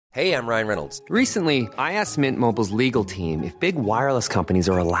Hey, I'm Ryan Reynolds. Recently, I asked Mint Mobile's legal team if big wireless companies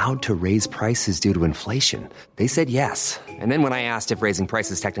are allowed to raise prices due to inflation. They said yes. And then when I asked if raising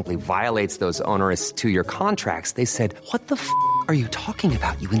prices technically violates those onerous two-year contracts, they said, "What the f*** are you talking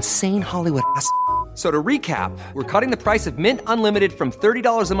about, you insane Hollywood ass?" So to recap, we're cutting the price of Mint Unlimited from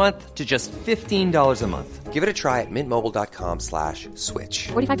 $30 a month to just $15 a month. Give it a try at mintmobile.com/switch.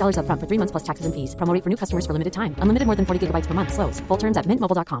 $45 up front for 3 months plus taxes and fees. Promo rate for new customers for limited time. Unlimited more than 40 gigabytes per month. Slows full terms at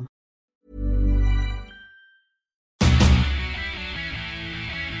mintmobile.com.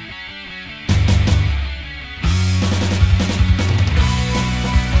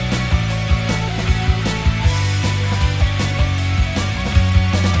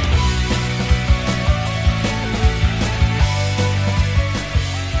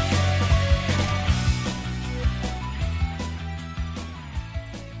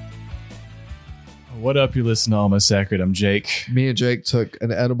 What up? You listen to Almost Sacred. I'm Jake. Me and Jake took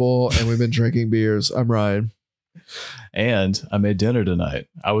an edible and we've been drinking beers. I'm Ryan. And I made dinner tonight.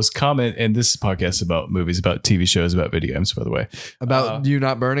 I was and this podcast is about movies, about TV shows, about video games, by the way. About you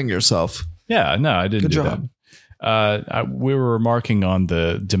not burning yourself. Yeah, no, I didn't do job. that. We were remarking on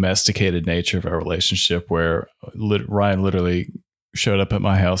the domesticated nature of our relationship where Ryan literally showed up at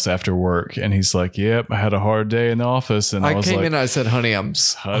my house after work and he's like, "Yep, I had a hard day in the office." And I was came like, in and I said, honey, I'm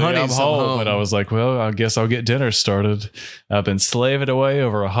home. And I was like, well, I guess I'll get dinner started. I've been slaving away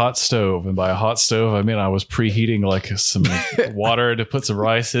over a hot stove. And by a hot stove, I mean I was preheating like some water to put some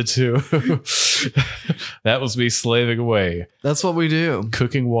rice into. That was me slaving away. That's what we do.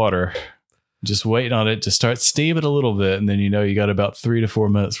 Cooking water. Just waiting on it to start steaming a little bit. And then you got about 3 to 4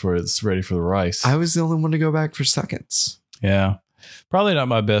 minutes before it's ready for the rice. I was the only one to go back for seconds. Yeah. Probably not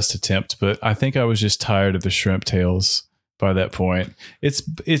my best attempt, but I think I was just tired of the shrimp tails by that point. It's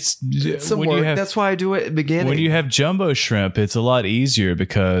some work. That's why I do it at the beginning. When you have jumbo shrimp, it's a lot easier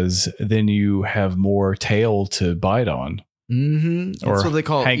because then you have more tail to bite on. Mm-hmm. Or that's what they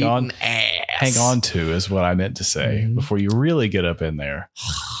call hang on to is what I meant to say before you really get up in there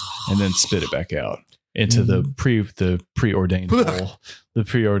and then spit it back out into the preordained bowl, the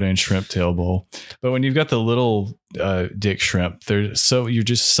preordained shrimp tail bowl. But when you've got the little dick shrimp, you're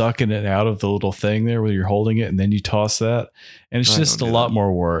just sucking it out of the little thing there where you're holding it and then you toss that. And it's just a lot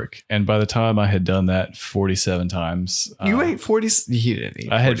more work. And by the time I had done that 47 times, you ate 40. You didn't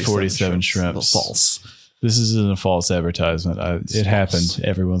eat. I had 47 shrimps. False. This isn't a false advertisement. It happened.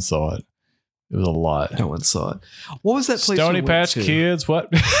 Everyone saw it. It was a lot. No one saw it. What was that place? Stony Patch Kids.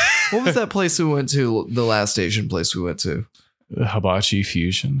 What? What was that place we went to? The last Asian place we went to? Hibachi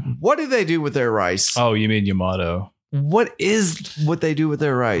Fusion. What do they do with their rice? Oh, you mean Yamato? What they do with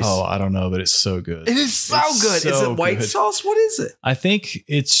their rice? Oh, I don't know, but it's so good. It is so good. Is it white sauce? What is it? I think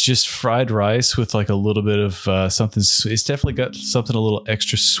it's just fried rice with like a little bit of something. It's definitely got something a little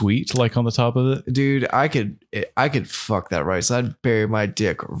extra sweet, like on the top of it. Dude, I could fuck that rice. I'd bury my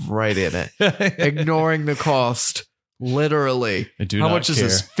dick right in it, ignoring the cost. Literally. How much is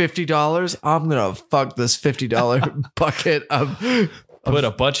this? $50? I'm gonna fuck this $50 bucket of. Put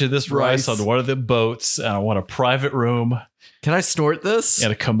a bunch of this rice on one of the boats, and I want a private room. Can I snort this?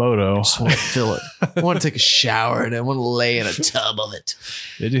 And a Komodo. I just want to fill it. I want to take a shower and I want to lay in a tub of it.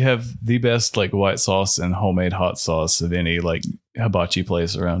 They do have the best like white sauce and homemade hot sauce of any like hibachi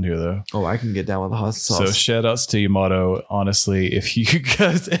place around here, though. Oh, I can get down with the hot sauce. So shout outs to Yamato. Honestly, if you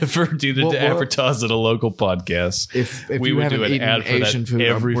guys ever needed to advertise at a local podcast, if we would do an ad for Asian that food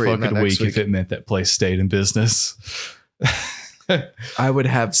every fucking week if it meant that place stayed in business. I would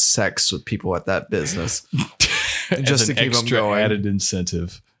have sex with people at that business just to keep them going. Added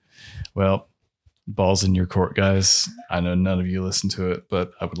incentive. Well, balls in your court, guys. I know none of you listen to it,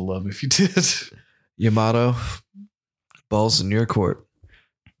 but I would love if you did. Yamato, balls in your court.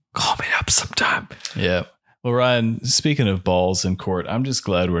 Call me up sometime. Yeah. Well, Ryan, speaking of balls in court, I'm just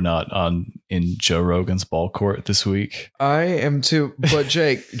glad we're not in Joe Rogan's ball court this week. I am too. But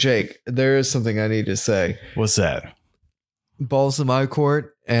Jake, there is something I need to say. What's that? Balls in my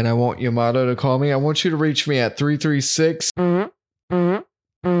court, and I want Yamato to call me. I want you to reach me at 336.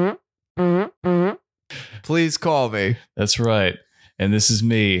 Please call me. That's right. And this is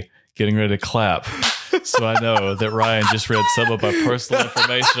me getting ready to clap. So I know that Ryan just read some of my personal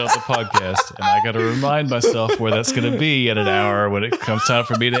information on the podcast, and I got to remind myself where that's going to be in an hour when it comes time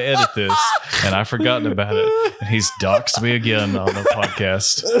for me to edit this. And I've forgotten about it. And he's doxed me again on the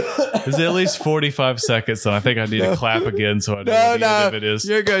podcast. It's at least 45 seconds, and I think I need to clap again so I know what the end of it is.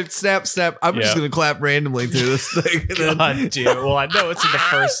 You're good. Snap. I'm just going to clap randomly through this thing. God damn it. Well, I know it's in the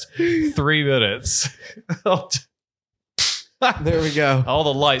first 3 minutes. There we go. All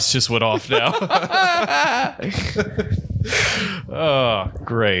the lights just went off now. Oh,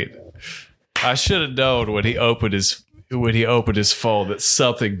 great. I should have known when he opened his phone that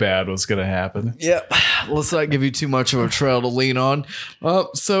something bad was going to happen. Yep. Let's not give you too much of a trail to lean on.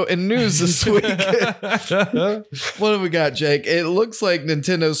 So in news this week, what have we got, Jake? It looks like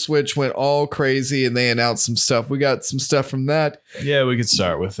Nintendo Switch went all crazy and they announced some stuff. We got some stuff from that. Yeah, we could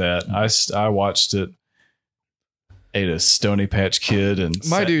start with that. I watched it. Ate a Stony Patch Kid and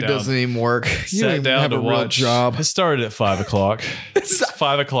my dude doesn't even work. Sat down to watch. Job. It started at 5 o'clock. It's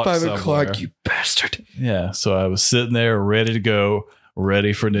 5 o'clock. 5 somewhere. o'clock, you bastard. Yeah, so I was sitting there ready to go,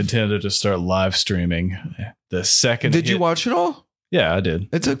 ready for Nintendo to start live streaming. The second did you watch it all? Yeah, I did.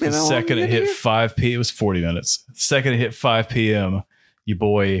 It took me the that second long it hit 5 p. It was 40 minutes. The second it hit 5 p.m., your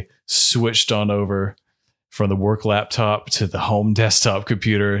boy switched on over from the work laptop to the home desktop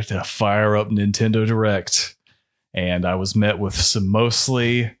computer to fire up Nintendo Direct. And I was met with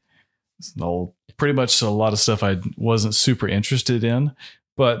pretty much a lot of stuff I wasn't super interested in,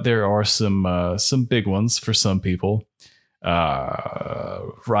 but there are some big ones for some people.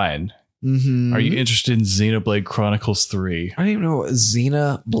 Ryan, are you interested in Xenoblade Chronicles 3? I don't even know what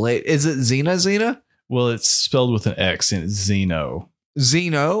Xenoblade is. It Xena? Well, it's spelled with an X and it's Xeno.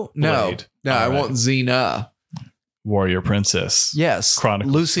 No, Blade. No, I want Xena. Warrior Princess. Yes.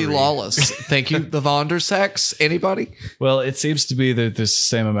 Chronicles Lucy 3. Lawless. Thank you. The Vondersex. Anybody? Well, it seems to be that there's the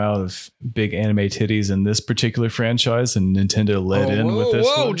same amount of big anime titties in this particular franchise, and Nintendo led in with this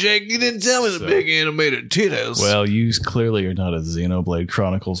one. Jake, you didn't tell me the big animated titties. Well, you clearly are not a Xenoblade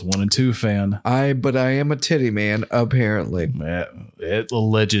Chronicles 1 and 2 fan. But I am a titty man, apparently.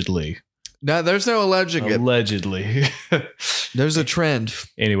 Allegedly. No, there's no alleging it. Allegedly. There's a trend.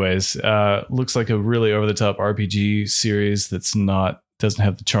 Anyways, looks like a really over-the-top RPG series doesn't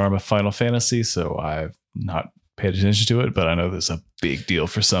have the charm of Final Fantasy, so I've not paid attention to it, but I know there's a big deal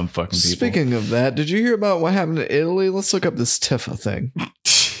for some fucking people. Speaking of that, did you hear about what happened in Italy? Let's look up this Tifa thing.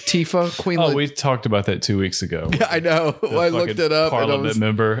 Tifa, Queen. We talked about that 2 weeks ago. Yeah, I know. I looked it up. Parliament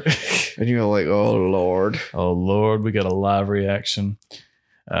member. And you're like, oh, Lord. Oh, Lord, we got a live reaction.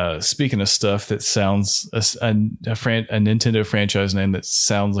 Speaking of stuff that sounds a Nintendo franchise name that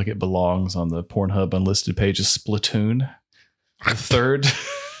sounds like it belongs on the Pornhub unlisted page is Splatoon.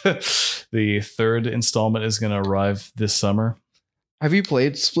 The third installment is going to arrive this summer. Have you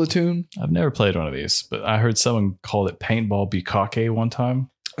played Splatoon? I've never played one of these, but I heard someone call it Paintball Bukkake one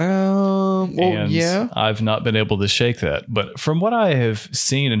time. Yeah. I've not been able to shake that. But from what I have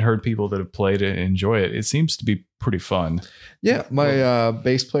seen and heard people that have played it and enjoy it, it seems to be pretty fun. Yeah, my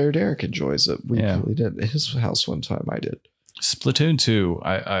bass player Derek enjoys it. We played it at his house one time. I did. Splatoon 2,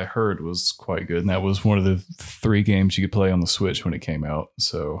 I heard was quite good. And that was one of the 3 games you could play on the Switch when it came out.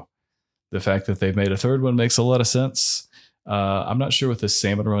 So the fact that they've made a third one makes a lot of sense. I'm not sure what the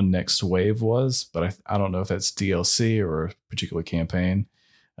Salmon Run Next Wave was, but I don't know if that's DLC or a particular campaign.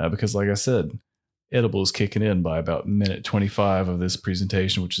 Because like I said, Edible is kicking in by about minute 25 of this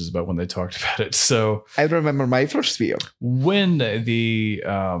presentation, which is about when they talked about it. So I remember my first view. When the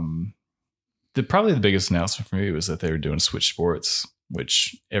probably the biggest announcement for me was that they were doing Switch Sports,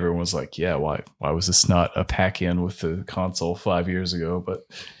 which everyone was like, yeah, why was this not a pack-in with the console 5 years ago? But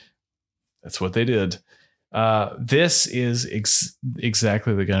that's what they did. This is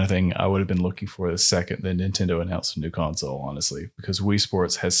exactly the kind of thing I would have been looking for the second that Nintendo announced a new console, honestly, because Wii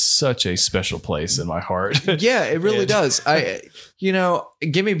Sports has such a special place in my heart. Yeah, it really does.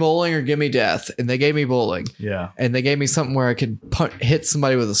 Give me bowling or give me death. And they gave me bowling. Yeah. And they gave me something where I could hit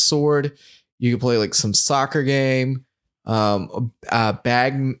somebody with a sword. You could play like some soccer game, badminton,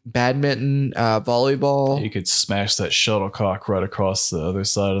 volleyball. You could smash that shuttlecock right across the other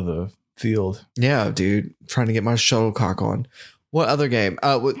side of the field. Yeah, dude. Trying to get my shuttlecock on. What other game?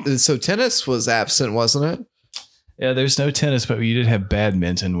 So tennis was absent, wasn't it? Yeah, there's no tennis, but you did have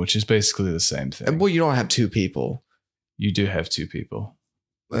badminton, which is basically the same thing. Well, you don't have 2 people. You do have 2 people.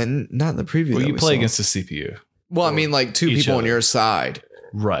 And not in the preview. Well, you play against the CPU. Well, I mean, like 2 people on your side.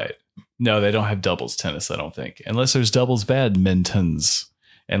 Right. No, they don't have doubles tennis, I don't think. Unless there's doubles badmintons.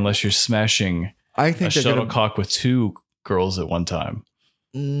 Unless you're smashing a shuttlecock with 2 girls at one time.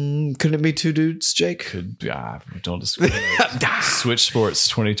 Couldn't it be 2 dudes, Jake? Don't discriminate. Switch Sports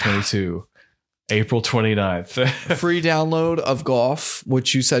 2022, April 29th. Free download of golf,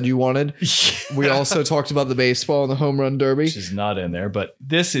 which you said you wanted. We also talked about the baseball and the home run derby, which is not in there. But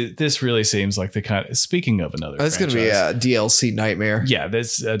this really seems like the kind of, speaking of another that's going to be a DLC nightmare. Yeah,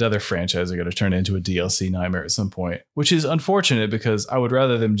 that's another franchise are going to turn into a DLC nightmare at some point, which is unfortunate because I would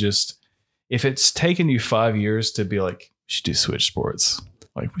rather them just, if it's taken you 5 years to be like, you should do Switch Sports.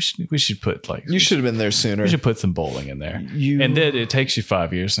 Like we should put like You should have been there sooner. We should put some bowling in there. And then it takes you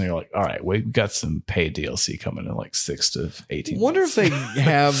 5 years, and you're like, all right, we got some paid DLC coming in like 6 to 18. Wonder months. if they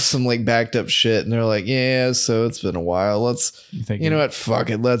have some like backed up shit, and they're like, yeah, so it's been a while. You know what?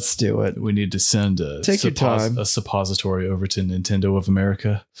 Fuck it, let's do it. We need to send a suppository over to Nintendo of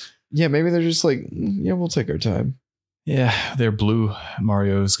America. Yeah, maybe they're just like, yeah, we'll take our time. Yeah, they're blue.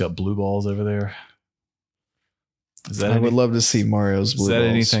 Mario's got blue balls over there. I would love to see Mario's blue balls. Is that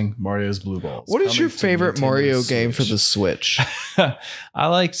anything? Mario's blue balls. What is your favorite Mario game for the Switch? I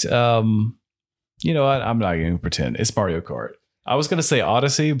liked, you know what? I'm not going to pretend. It's Mario Kart. I was going to say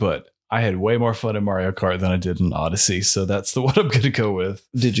Odyssey, but I had way more fun in Mario Kart than I did in Odyssey. So that's the one I'm going to go with.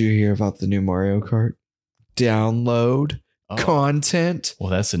 Did you hear about the new Mario Kart? Download content.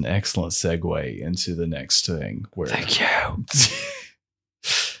 Well, that's an excellent segue into the next thing. Thank you.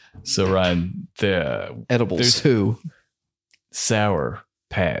 So Ryan, edibles who Sour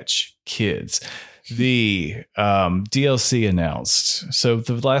Patch Kids, the DLC announced. So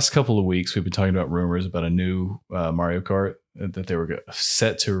the last couple of weeks we've been talking about rumors about a new Mario Kart, that they were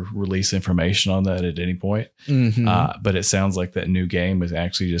set to release information on that at any point. But it sounds like that new game is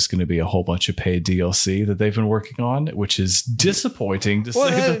actually just going to be a whole bunch of paid DLC that they've been working on, which is disappointing to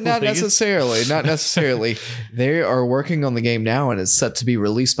say the not least. Not necessarily. They are working on the game now, and it's set to be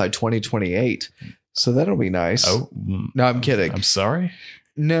released by 2028. So that'll be nice. Oh, no, I'm kidding. I'm sorry.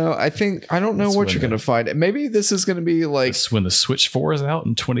 No, I don't know what you're going to find. Maybe this is going to be like when the Switch 4 is out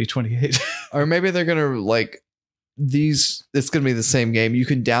in 2028. Or maybe they're going to like it's going to be the same game. You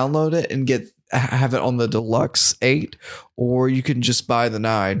can download it and have it on the Deluxe 8, or you can just buy the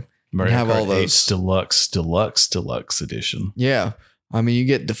 9 Mario and have Kart all those 8 Deluxe edition. Yeah. I mean, you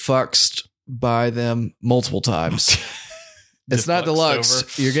get defuxed by them multiple times. It's not Deluxe.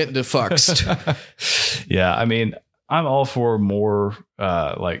 Over. You're getting defuxed. Yeah. I mean, I'm all for more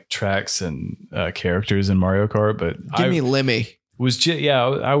like tracks and characters in Mario Kart, but give me Lemmy.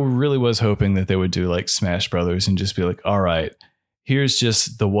 I really was hoping that they would do like Smash Brothers and just be like, all right, here's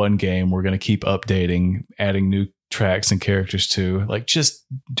just the one game we're going to keep updating, adding new tracks and characters to. Like, just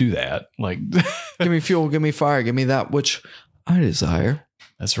do that. Like, give me fuel, give me fire, give me that which I desire.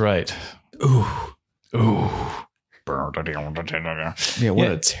 That's right. Ooh. Yeah,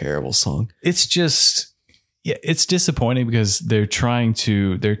 what a terrible song. It's just, yeah, it's disappointing because they're adding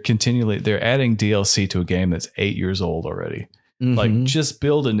DLC to a game that's 8 years old already. Like, just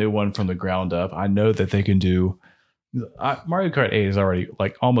build a new one from the ground up. I know that they can do. Mario Kart 8 is already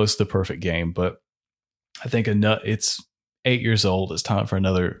like almost the perfect game, but I think it's 8 years old. It's time for a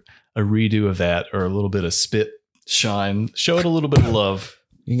redo of that, or a little bit of spit shine. Show it a little bit of love.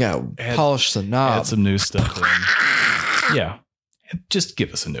 You gotta polish the knob. Add some new stuff in. Yeah, just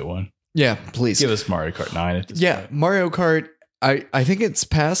give us a new one. Yeah, please give us Mario Kart 9 at this point. Mario Kart. I think it's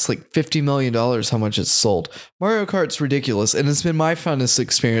past like $50 million how much it's sold. Mario Kart's ridiculous, and it's been my funnest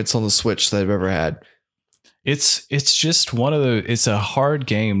experience on the Switch that I've ever had. It's just it's a hard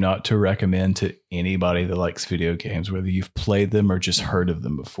game not to recommend to anybody that likes video games, whether you've played them or just heard of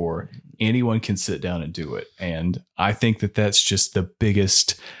them before. Anyone can sit down and do it. And I think that that's just the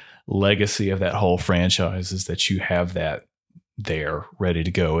biggest legacy of that whole franchise, is that you have that there ready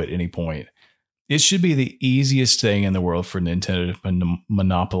to go at any point. It should be the easiest thing in the world for Nintendo to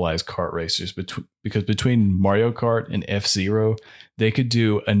monopolize kart racers, because between Mario Kart and F-Zero, they could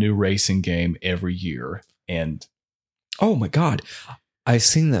do a new racing game every year. And oh my God, I've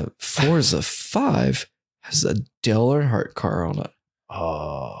seen that Forza 5 has a Dale Earnhardt car on it.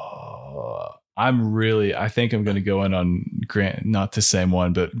 I think I'm going to go in on not the same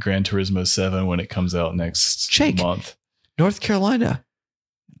one, but Gran Turismo 7 when it comes out next month. North Carolina.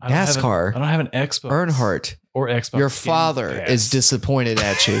 NASCAR. I don't have an Xbox. Earnhardt. Or Xbox. Your father is disappointed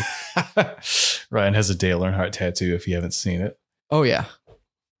at you. Ryan has a Dale Earnhardt tattoo if you haven't seen it. Oh, yeah.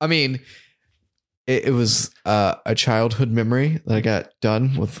 I mean, it was a childhood memory that I got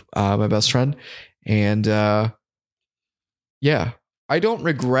done with my best friend. And yeah, I don't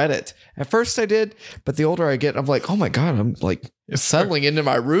regret it. At first I did, but the older I get, I'm like, oh my God, I'm like settling into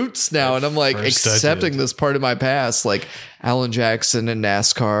my roots now. And I'm like accepting this part of my past, like Alan Jackson and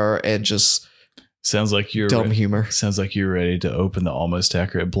NASCAR, and just sounds like you're dumb humor. Sounds like you're ready to open the Almost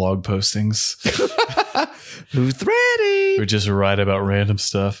Accurate blog postings. Who's ready? Or just write about random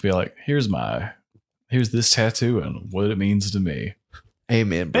stuff. Be like, here's this tattoo and what it means to me.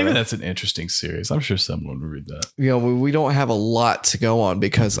 Amen, bro. Maybe that's an interesting series. I'm sure someone would read that. You know, we don't have a lot to go on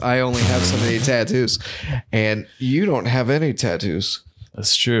because I only have so many tattoos, and you don't have any tattoos.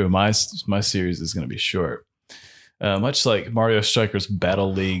 That's true. My series is going to be short. Much like Mario Strikers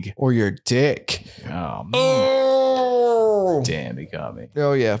Battle League. Or your dick. Oh, Oh. Damn, he got me.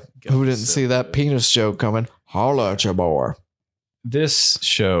 Oh, yeah. Got Who me didn't so see that good. penis joke coming? Holla at your boy. This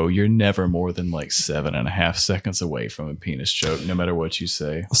show, you're never more than like 7.5 seconds away from a penis joke, no matter what you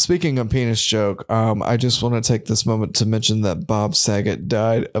say. Speaking of penis joke, I just want to take this moment to mention that Bob Saget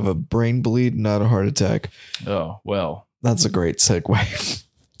died of a brain bleed, not a heart attack. Oh, well. That's a great segue.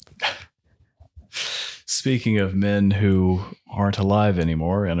 Speaking of men who aren't alive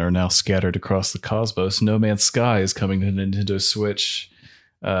anymore and are now scattered across the cosmos, No Man's Sky is coming to Nintendo Switch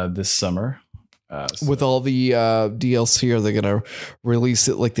this summer. With all the DLC, are they going to release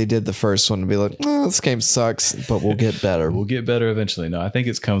it like they did the first one and be like, this game sucks, but we'll get better? We'll get better eventually. No, I think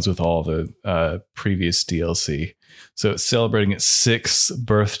it comes with all the previous DLC. So it's celebrating its 6th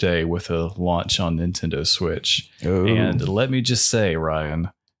birthday with a launch on Nintendo Switch. Oh. And let me just say,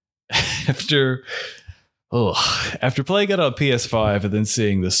 Ryan, after playing it on PS5 and then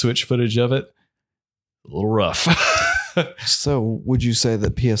seeing the Switch footage of it, a little rough. So would you say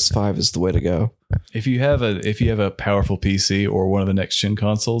that PS5 is the way to go? If you have a powerful PC or one of the next gen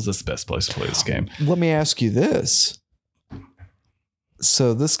consoles, that's the best place to play this game. Let me ask you this.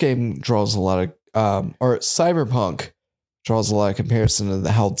 So this game draws a lot of, or Cyberpunk draws a lot of comparison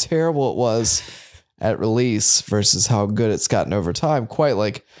to how terrible it was at release versus how good it's gotten over time, quite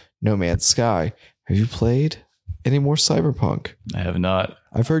like No Man's Sky. Have you played any more Cyberpunk? I have not.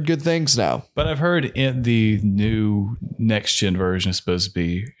 I've heard good things now. But I've heard the new next gen version is supposed to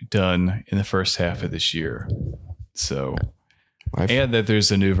be done in the first half of this year. So, and that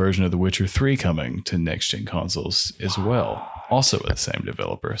there's a new version of The Witcher 3 coming to next gen consoles as well, also with the same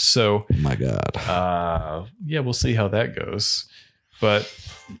developer. So, my God. Yeah, we'll see how that goes. But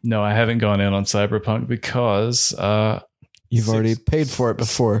no, I haven't gone in on Cyberpunk because you've already paid for it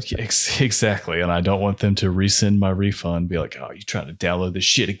before. Exactly. And I don't want them to resend my refund. Be like, oh, you trying to download this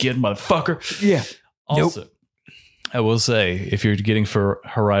shit again, motherfucker? Yeah. Also, nope. I will say, if you're getting for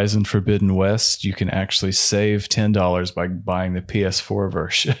Horizon Forbidden West, you can actually save $10 by buying the PS4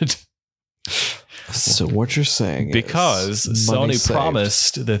 version. So what you're saying because is money Sony saved.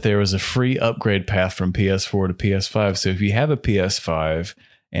 promised that there was a free upgrade path from PS4 to PS5. So if you have a PS5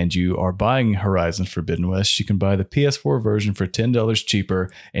 and you are buying Horizon Forbidden West, you can buy the PS4 version for $10 cheaper,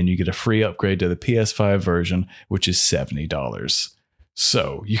 and you get a free upgrade to the PS5 version, which is $70.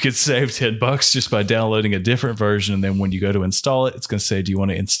 So you could save $10 just by downloading a different version. And then when you go to install it, it's going to say, do you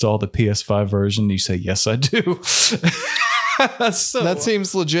want to install the PS5 version? And you say, yes, I do. So that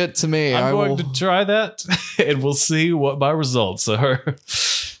seems legit to me. I'm going to try that, and we'll see what my results are.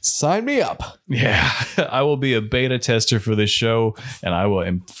 Sign me up. Yeah, I will be a beta tester for this show, and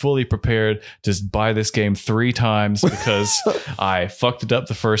am fully prepared to buy this game 3 times because I fucked it up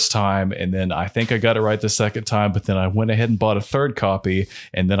the first time, and then I think I got it right the second time, but then I went ahead and bought a 3rd copy,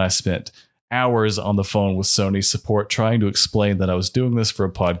 and then I spent hours on the phone with Sony support trying to explain that I was doing this for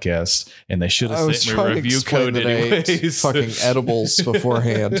a podcast, and they should have sent me a review code anyways. Fucking edibles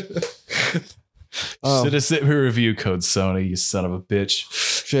beforehand. Should have sent me a review code, Sony, you son of a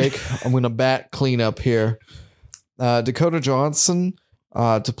bitch. Jake, I'm going to bat clean up here. Dakota Johnson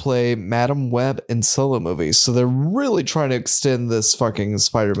to play Madam Web in solo movies. So they're really trying to extend this fucking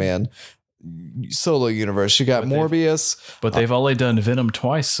Spider-Man solo universe. You got Morbius. But they've only done Venom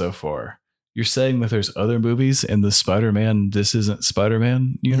twice so far. You're saying that there's other movies in the Spider-Man, this isn't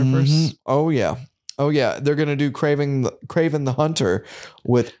Spider-Man universe? Mm-hmm. Oh, yeah. Oh, yeah. They're going to do Kraven the Hunter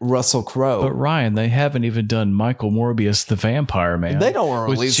with Russell Crowe. But Ryan, they haven't even done Michael Morbius, the Vampire Man. They don't want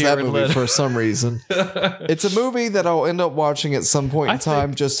to release that movie for some reason. It's a movie that I'll end up watching at some point in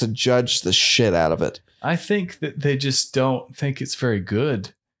time just to judge the shit out of it. I think that they just don't think it's very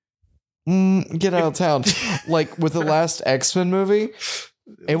good. Get out of town. Like with the last X-Men movie,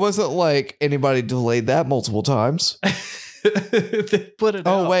 it wasn't like anybody delayed that multiple times. They put it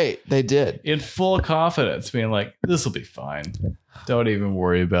out. Oh, wait, they did. In full confidence, being like, this will be fine. Don't even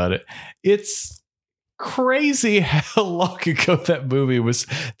worry about it. It's crazy how long ago that movie was.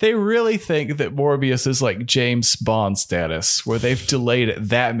 They really think that Morbius is like James Bond status, where they've delayed it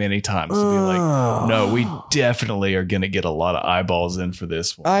that many times to be like, no, we definitely are going to get a lot of eyeballs in for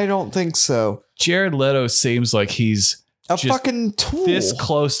this one. I don't think so. Jared Leto seems like he's a fucking tool. This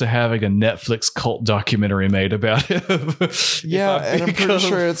close to having a Netflix cult documentary made about him. Yeah, and I'm pretty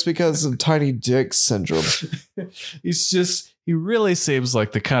sure it's because of tiny dick syndrome. He really seems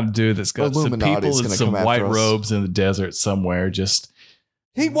like the kind of dude that's got some people in some white robes in the desert somewhere, just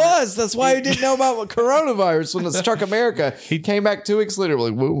He was. That's why he didn't know about coronavirus when it struck America. He came back 2 weeks later,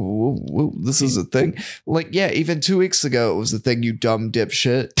 like, whoa, whoa, whoa, this is a thing. Like, yeah, even 2 weeks ago, it was a thing, you dumb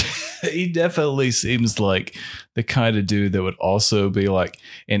dipshit. He definitely seems like the kind of dude that would also be like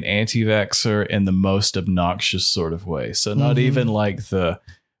an anti-vaxxer in the most obnoxious sort of way. So not even like the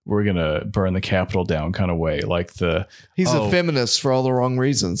we're going to burn the Capitol down kind of way. Like he's a feminist for all the wrong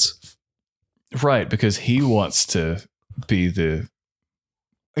reasons. Right, because he wants to be the...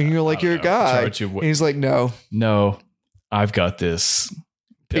 And you're like, you're a guy. And he's like, no, I've got this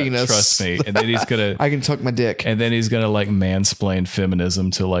penis. Trust me. And then he's gonna, I can tuck my dick. And then he's gonna like mansplain feminism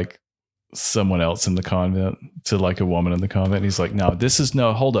to like someone else in the convent, to like a woman in the convent. And he's like, no,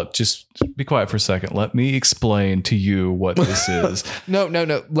 hold up, just be quiet for a second. Let me explain to you what this is. No.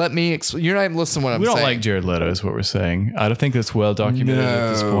 Let me explain. You're not even listening to what I'm saying. We don't like Jared Leto, is what we're saying. I don't think that's well documented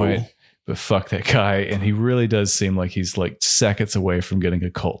at this point. But fuck that guy. And he really does seem like he's like seconds away from getting a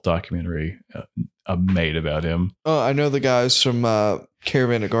cult documentary made about him. I know the guys from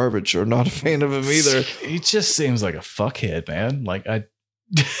Caravan of Garbage are not a fan of him either. He just seems like a fuckhead, man. Like I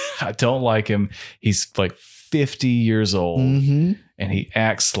don't like him. He's like 50 years old and he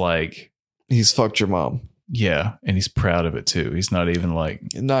acts like he's fucked your mom. Yeah, and he's proud of it too. He's not even like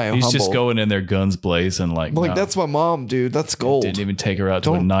he's humble. Just going in there guns blazing like that's my mom, dude. That's gold. Didn't even take her out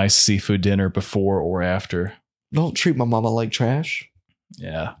to a nice seafood dinner before or after. Don't treat my mama like trash.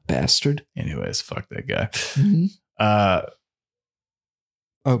 Yeah, bastard. Anyways, fuck that guy.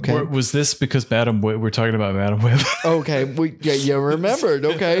 Okay. Was this because we're talking about Madam Web? Okay, you remembered.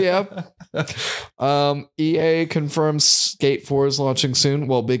 Okay, yeah. EA confirms Skate 4 is launching soon.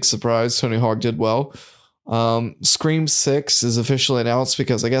 Well, big surprise. Tony Hawk did well. Scream 6 is officially announced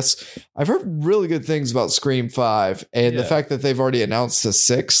because I guess I've heard really good things about Scream 5 and the fact that they've already announced a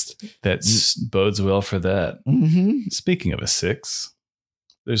 6th. That bodes well for that. Speaking of a 6,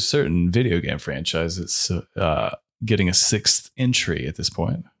 there's certain video game franchises getting a 6th entry at this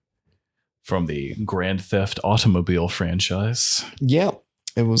point from the Grand Theft Automobile franchise. Yeah,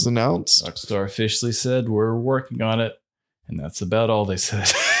 it was announced. Rockstar officially said we're working on it, and that's about all they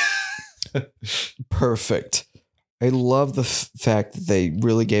said. Perfect. I love the fact that they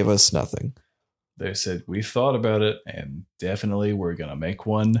really gave us nothing. They said we thought about it, and definitely we're gonna make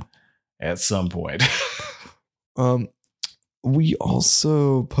one at some point. We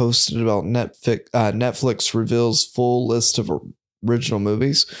also posted about Netflix reveals full list of original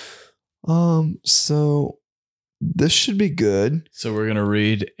movies. So this should be good. So we're gonna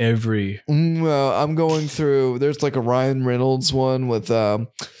read every. Well, I'm going through. There's like a Ryan Reynolds one with the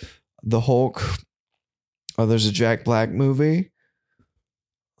Hulk. Oh, there's a Jack Black movie.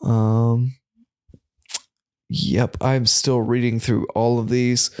 Yep, I'm still reading through all of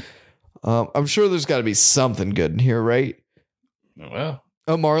these. I'm sure there's got to be something good in here, right? Well,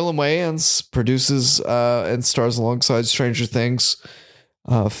 Marlon Wayans produces and stars alongside Stranger Things.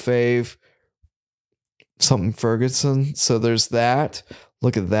 Fave, something Ferguson. So there's that.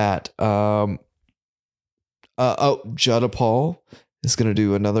 Look at that. Judd Apatow is going to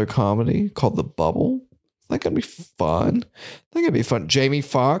do another comedy called The Bubble. That could be fun. Jamie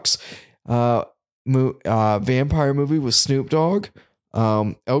Foxx, vampire movie with Snoop Dogg.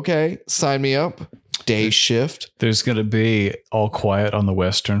 Okay, sign me up. Day Shift. There's going to be All Quiet on the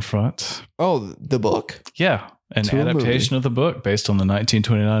Western Front. Oh, the book? Yeah, an adaptation of the book based on the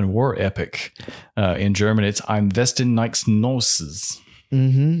 1929 war epic. In German, it's Ein Westen nichts Neues.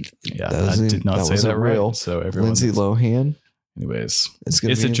 Yeah, I did not say that right. So everyone, Lindsay Lohan. Anyways, it's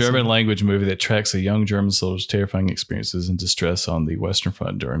a German language movie that tracks a young German soldier's terrifying experiences and distress on the Western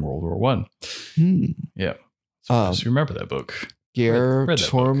Front during World War I. Yeah, so just remember that book.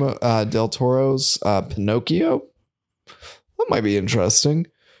 Guillermo del Toro's Pinocchio. That might be interesting.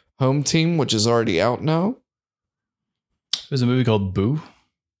 Home Team, which is already out now. There's a movie called Boo.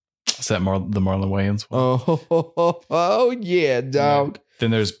 Is that the Marlon Wayans one? Oh yeah, dog. Then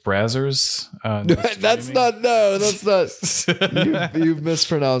there's Brazzers. That's not. You've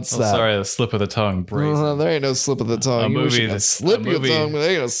mispronounced that. Sorry, a slip of the tongue. There ain't no slip of the tongue. A movie that slip your tongue, but there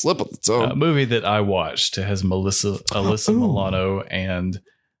ain't no slip of the tongue. A movie that I watched. It has Alyssa Milano and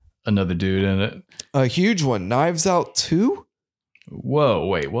another dude in it. A huge one. Knives Out 2? Whoa,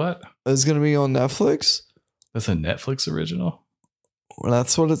 wait, what? It's going to be on Netflix. That's a Netflix original? Well,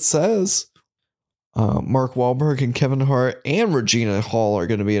 that's what it says. Mark Wahlberg and Kevin Hart and Regina Hall are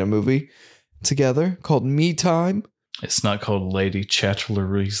going to be in a movie together called Me Time. It's not called Lady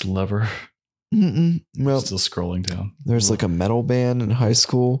Chatterley's Lover. Well, still scrolling down. There's like a metal band in high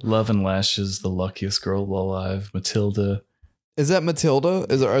school. Love and Lashes, The Luckiest Girl Alive, Matilda. Is that Matilda?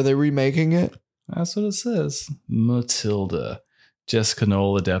 Are they remaking it? That's what it says. Matilda. Jessica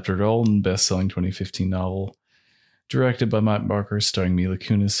Knoll adapted her own best-selling 2015 novel. Directed by Mike Barker, starring Mila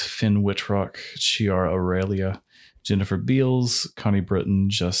Kunis, Finn Wittrock, Chiara Aurelia, Jennifer Beals, Connie Britton,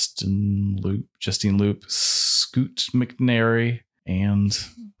 Justine Loop, Scoot McNairy, and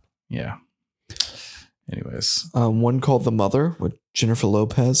yeah. Anyways. One called The Mother with Jennifer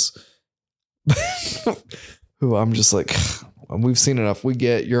Lopez, who I'm just like, we've seen enough. We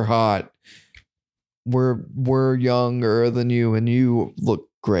get you're hot. We're younger than you, and you look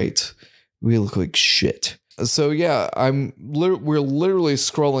great. We look like shit. So yeah, we're literally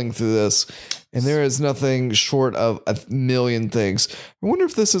scrolling through this, and there is nothing short of a million things. I wonder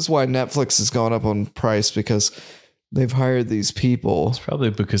if this is why Netflix has gone up on price, because they've hired these people. It's probably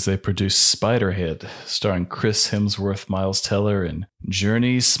because they produced Spiderhead, starring Chris Hemsworth, Miles Teller, and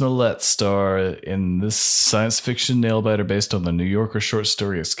Journey Smollett star in this science fiction nail-biter based on the New Yorker short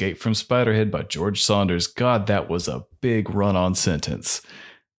story Escape from Spiderhead by George Saunders. God, that was a big run-on sentence.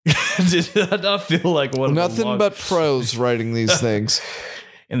 Did I not feel like one? Nothing but pros writing these things.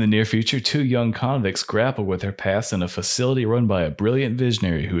 In the near future, 2 young convicts grapple with their past in a facility run by a brilliant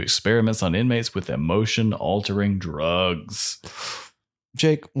visionary who experiments on inmates with emotion-altering drugs.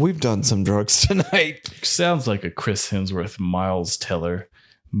 Jake, we've done some drugs tonight. Sounds like a Chris Hemsworth, Miles Teller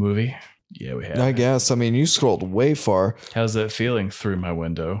movie. Yeah, we have. I guess. I mean, you scrolled way far. How's that feeling through my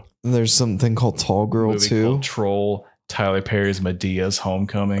window? There's something called Tall Girl, movie too. Called Troll. Tyler Perry's Medea's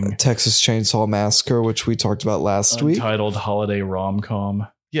Homecoming. Texas Chainsaw Massacre, which we talked about last week. Untitled holiday rom-com.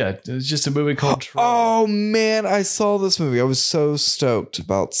 Yeah, it's just a movie called Troll. Oh, man, I saw this movie. I was so stoked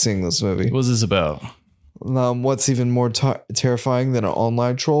about seeing this movie. What was this about? What's even more terrifying than an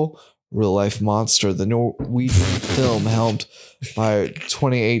online troll? Real-life monster. The Norwegian film helmed by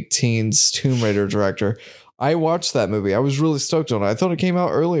 2018's Tomb Raider director. I watched that movie. I was really stoked on it. I thought it came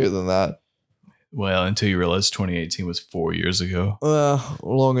out earlier than that. Well, until you realize 2018 was 4 years ago.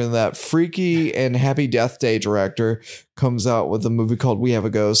 Longer than that. Freaky and Happy Death Day director comes out with a movie called We Have a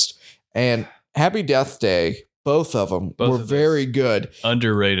Ghost. And Happy Death Day, both of them were very good.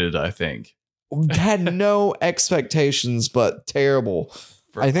 Underrated, I think. Had no expectations, but terrible.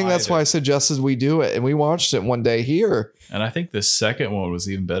 I think that's why I suggested we do it. And we watched it one day here. And I think the second one was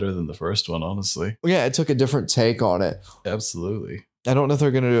even better than the first one, honestly. Yeah, it took a different take on it. Absolutely. I don't know if they're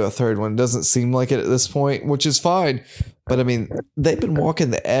going to do a third one. It doesn't seem like it at this point, which is fine. But I mean, they've been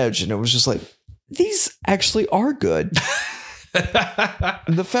walking the edge, and it was just like, these actually are good.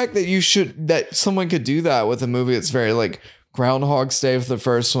 The fact that someone could do that with a movie that's very like Groundhog's Day for the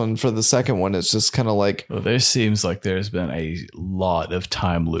first one, for the second one, it's just kind of like. Well, there seems like there's been a lot of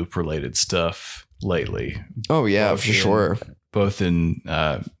time loop related stuff lately. Oh, yeah, for sure. Both in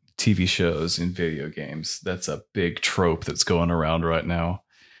TV shows and video games. That's a big trope that's going around right now.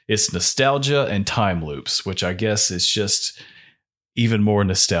 It's nostalgia and time loops, which I guess is just even more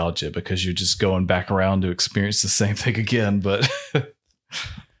nostalgia because you're just going back around to experience the same thing again. But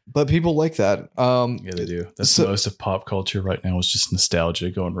people like that. Yeah, they do. That's most of pop culture right now is just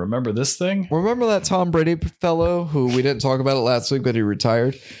nostalgia going, remember this thing? Remember that Tom Brady fellow who we didn't talk about it last week, but he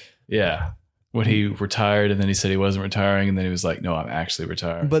retired? Yeah. When he retired, and then he said he wasn't retiring, and then he was like, no, I'm actually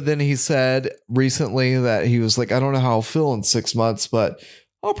retiring. But then he said recently that he was like, I don't know how I'll feel in 6 months, but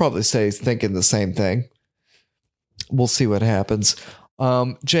I'll probably say he's thinking the same thing. We'll see what happens.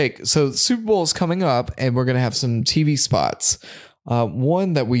 Jake, so the Super Bowl is coming up, and we're going to have some TV spots.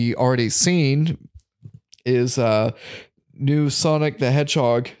 One that we already seen is new Sonic the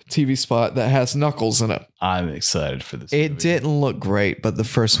Hedgehog TV spot that has Knuckles in it. I'm excited for this. It didn't look great, but the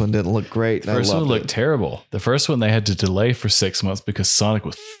first one didn't look great. The first one looked terrible. The first one they had to delay for 6 months because Sonic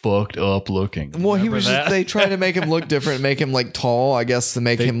was fucked up looking. Well, they tried to make him look different, make him like tall, I guess, to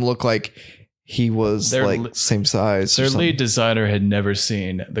make him look like he was like same size. Their lead designer had never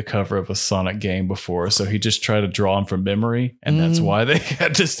seen the cover of a Sonic game before, so he just tried to draw him from memory, and that's why they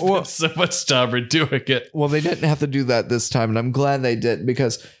had to spend so much time redoing it. Well, they didn't have to do that this time, and I'm glad they didn't,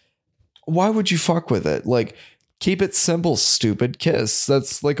 because why would you fuck with it? Like, keep it simple, stupid. Kiss.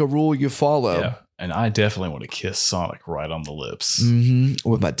 That's like a rule you follow. Yeah, and I definitely want to kiss Sonic right on the lips.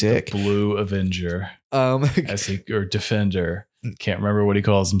 With my dick. The Blue Avenger. Or Defender. Can't remember what he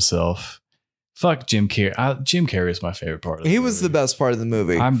calls himself. Fuck Jim Carrey. Jim Carrey is my favorite part of the movie. He was the best part of the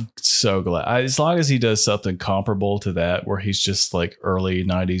movie. I'm so glad. As long as he does something comparable to that, where he's just like early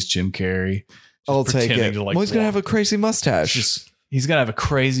 90s Jim Carrey. I'll take it. He's going to have a crazy mustache. Just He's going to have a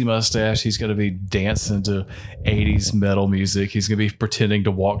crazy mustache. He's going to be dancing to 80s metal music. He's going to be pretending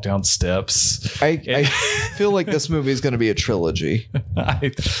to walk down steps. I feel like this movie is going to be a trilogy.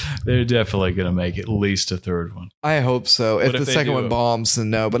 They're definitely going to make at least a third one. I hope so. If the second one bombs, then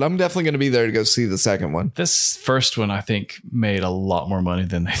no. But I'm definitely going to be there to go see the second one. This first one, I think, made a lot more money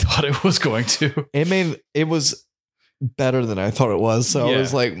than they thought it was going to. It was better than I thought it was. So I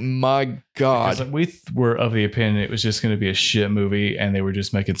was like, my God. Because we were of the opinion it was just going to be a shit movie and they were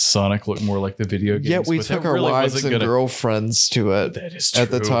just making Sonic look more like the video games. Yeah, we took our wives and girlfriends to it. That is true. At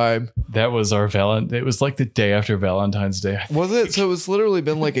the time. That was our It was like the day after Valentine's Day. Was it? So it's literally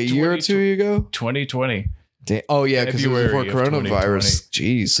been like a year or two ago? 2020. Oh, yeah, because it was before coronavirus.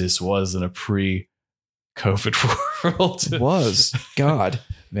 Jeez. This wasn't a pre-COVID world. It was. God.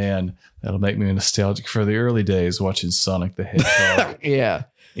 Man, that'll make me nostalgic for the early days watching Sonic the Hedgehog. Yeah.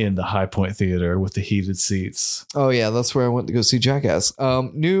 In the High Point Theater with the heated seats. Oh, yeah. That's where I went to go see Jackass.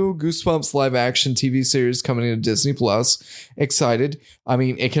 New Goosebumps live action TV series coming to Disney Plus. Excited. I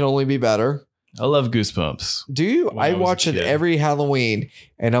mean, it can only be better. I love Goosebumps. Do you? I watch it every Halloween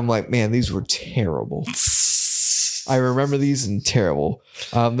and I'm like, man, these were terrible. I remember these and terrible.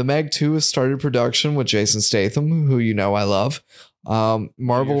 The Meg 2 has started production with Jason Statham, who you know I love.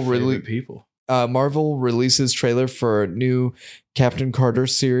 Marvel releases trailer for a new Captain Carter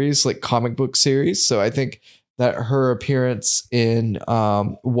series, like comic book series. So I think that her appearance in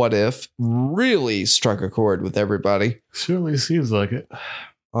What If really struck a chord with everybody. Surely seems like it.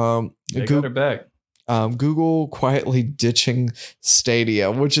 They got her back. Google quietly ditching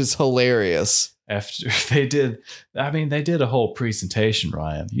Stadia, which is hilarious. After they did a whole presentation,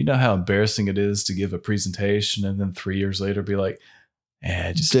 Ryan. You know how embarrassing it is to give a presentation and then 3 years later be like,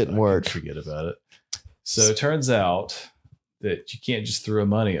 it just didn't work. Forget about it. So it turns out that you can't just throw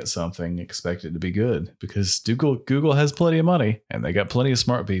money at something and expect it to be good, because Google has plenty of money and they got plenty of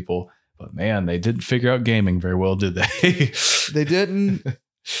smart people. But man, they didn't figure out gaming very well, did they? They didn't.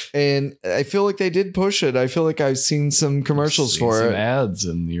 And I feel like they did push it. I feel like I've seen some commercials for it. Ads,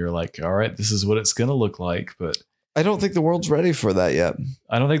 and you're like, all right, this is what it's going to look like. But I don't think the world's ready for that yet.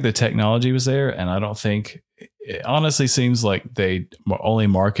 I don't think the technology was there. And I don't think it honestly seems like they only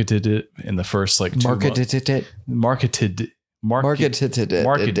marketed it in the first like 2 months. Marketed it.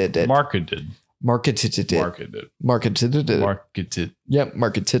 Yep,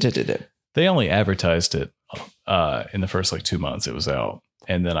 marketed it. They only advertised it in the first like 2 months it was out.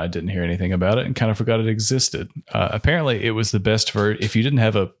 And then I didn't hear anything about it and kind of forgot it existed. Apparently, it was the best if you didn't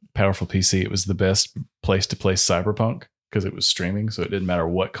have a powerful PC, it was the best place to play Cyberpunk because it was streaming. So it didn't matter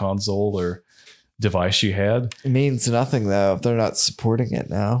what console or device you had. It means nothing, though, if they're not supporting it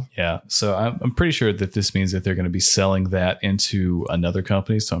now. Yeah. So I'm pretty sure that this means that they're going to be selling that into another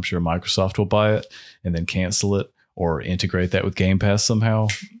company. So I'm sure Microsoft will buy it and then cancel it or integrate that with Game Pass somehow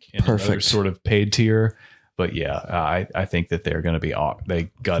in another sort of paid tier. But yeah, I think that they're going to be they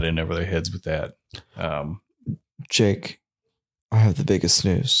got in over their heads with that. Jake, I have the biggest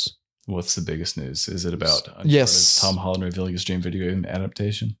news. What's the biggest news? Is it about Tom Holland revealing his dream video game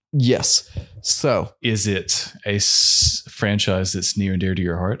adaptation? Yes. So is it a franchise that's near and dear to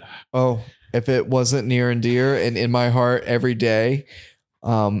your heart? Oh, if it wasn't near and dear and in my heart every day,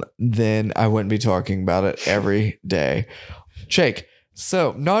 then I wouldn't be talking about it every day. Jake,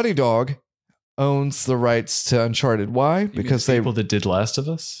 so Naughty Dog owns the rights to Uncharted. Why? Because people that did Last of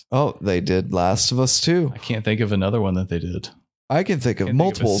Us. Oh, they did Last of Us too. I can't think of another one that they did. I can think of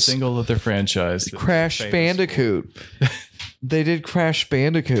multiples. Single other franchise. Crash Bandicoot. They did Crash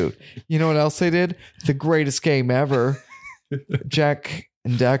Bandicoot. You know what else they did? The greatest game ever. Jak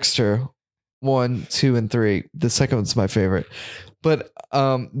and Daxter 1, 2, and 3. The second one's my favorite. But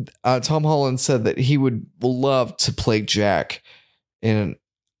Tom Holland said that he would love to play Jak in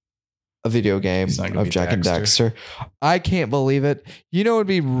a video game of Jak and Daxter. I can't believe it. You know, it'd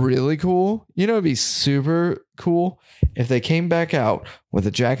be really cool. You know, it'd be super cool if they came back out with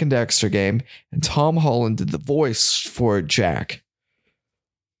a Jak and Daxter game and Tom Holland did the voice for Jak.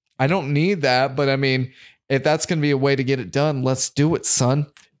 I don't need that, but I mean, if that's going to be a way to get it done, let's do it, son.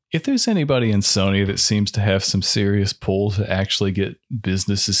 If there's anybody in Sony that seems to have some serious pull to actually get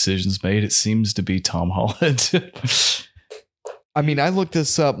business decisions made, it seems to be Tom Holland. I mean, I looked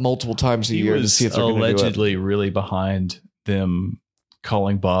this up multiple times a year to see if they're going to do it. Allegedly really behind them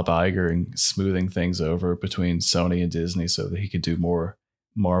calling Bob Iger and smoothing things over between Sony and Disney so that he could do more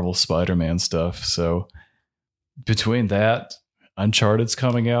Marvel Spider-Man stuff. So between that, Uncharted's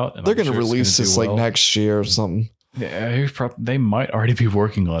coming out. And they're going to release this like next year or something. Yeah, they might already be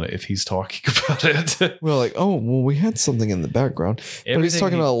working on it if he's talking about it. We're like, oh, well, we had something in the background. But he's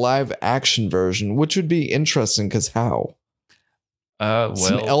talking about a live action version, which would be interesting because how?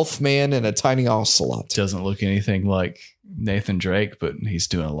 Some elf man and a tiny ocelot. Doesn't look anything like Nathan Drake, but he's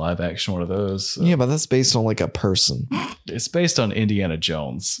doing a live action one of those. So. Yeah, but that's based on like a person. It's based on Indiana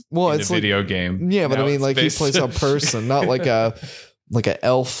Jones. Well, it's a video game. Yeah, but I mean, like he plays a person, not like an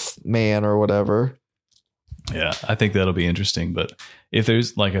elf man or whatever. Yeah, I think that'll be interesting. But if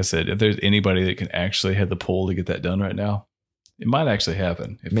there's, like I said, if there's anybody that can actually have the pull to get that done right now, it might actually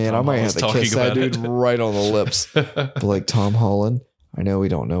happen. Man, I might have to kiss that dude right on the lips. But like, Tom Holland, I know we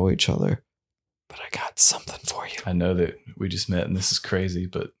don't know each other, but I got something for you. I know that we just met and this is crazy,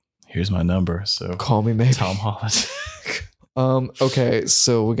 but here's my number. So call me maybe. Tom Holland. Okay,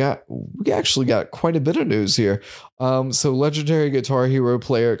 so we actually got quite a bit of news here. So legendary Guitar Hero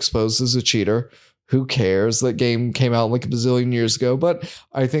player exposed as a cheater. Who cares? That game came out like a bazillion years ago, but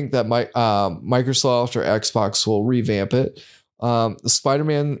I think that Microsoft or Xbox will revamp it. The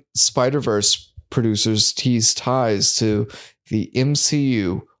Spider-Man Spider-Verse producers teased ties to the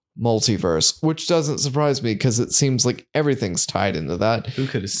MCU multiverse, which doesn't surprise me because it seems like everything's tied into that. Who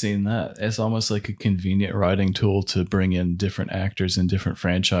could have seen that? It's almost like a convenient writing tool to bring in different actors and different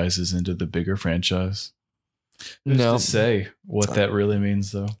franchises into the bigger franchise. No, to say what that really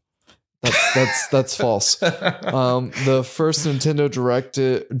means, though. That's false. The first Nintendo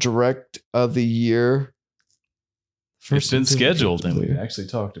Direct of the year. It's been scheduled, and we actually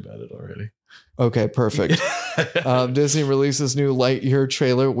talked about it already. Okay, perfect. Disney releases new Lightyear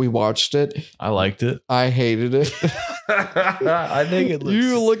trailer. We watched it. I liked it. I hated it. I think it looks.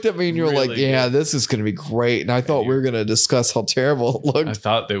 You looked at me and you were really like, "Yeah, good. This is going to be great." And I thought we were going to discuss how terrible it looked. I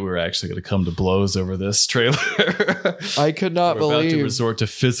thought that we were actually going to come to blows over this trailer. I could not believe about to resort to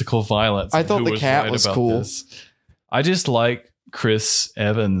physical violence. I thought the cat was cool. This. I just like Chris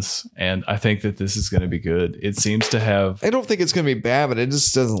Evans, and I think that this is going to be good. It seems to have. I don't think it's going to be bad, but it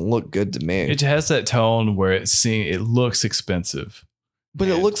just doesn't look good to me. It has that tone where it looks expensive. But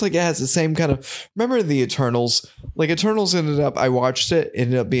it looks like it has the same kind of. Remember the Eternals? Like Eternals I watched it,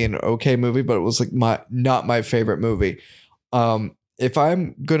 ended up being an okay movie, but it was like not my favorite movie. If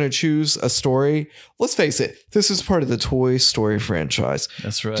I'm gonna choose a story, let's face it, this is part of the Toy Story franchise.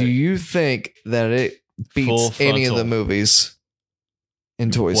 That's right. Do you think that it beats any of the movies in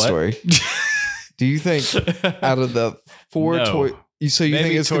Toy Story? Do you think out of the four Toy? So you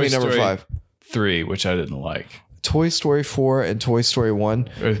think it's gonna be number 5? 3, which I didn't like. Toy Story 4 and Toy Story 1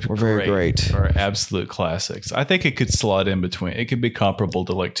 were very great. Are absolute classics. I think it could slot in between. It could be comparable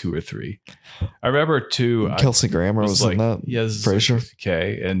to like 2 or 3. I remember 2. Kelsey Grammer was in that. Yes, Frasier.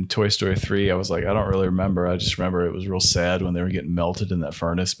 Okay. And Toy Story 3, I was like, I don't really remember. I just remember it was real sad when they were getting melted in that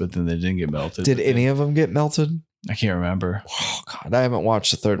furnace, but then they didn't get melted. Did any of them get melted? I can't remember. Oh, God. I haven't watched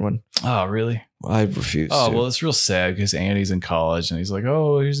the third one. Oh, really? I refuse to. Well, it's real sad because Andy's in college and he's like,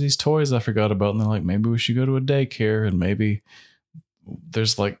 oh, here's these toys I forgot about. And they're like, maybe we should go to a daycare. And maybe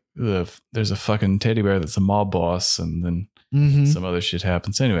there's a fucking teddy bear that's a mob boss. And then some other shit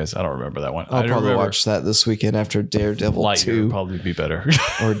happens. Anyways, I don't remember that one. I'll probably watch that this weekend after Daredevil Lightyear 2. Would probably be better.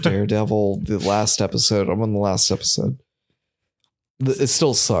 Or Daredevil, the last episode. I'm on the last episode. It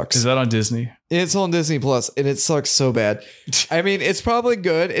still sucks. Is that on Disney? It's on Disney Plus, and it sucks so bad. I mean, it's probably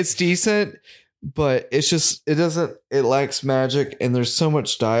good. It's decent, but it lacks magic, and there's so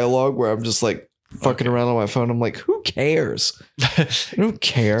much dialogue where I'm just like fucking around on my phone. I'm like, who cares? I don't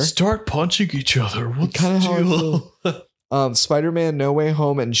care. Start punching each other. What kind of how I feel. Spider-Man No Way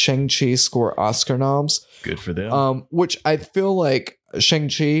Home and Shang-Chi score Oscar noms. Good for them. Which I feel like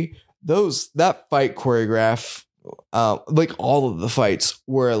Shang-Chi, that fight choreograph, like all of the fights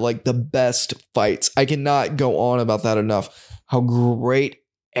were like the best fights. I cannot go on about that enough. How great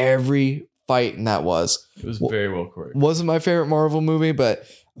every fight in that was. It was very well choreographed. Wasn't my favorite Marvel movie, but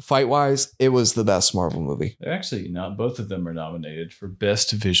fight wise, it was the best Marvel movie. They're actually not. Both of them are nominated for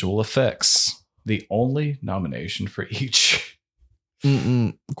Best Visual Effects. The only nomination for each.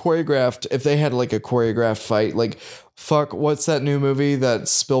 Choreographed. If they had like a choreographed fight, like what's that new movie that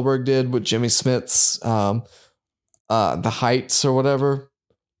Spielberg did with Jimmy Smits? The Heights or whatever.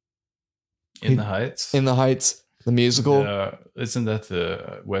 In the Heights, the musical. Isn't that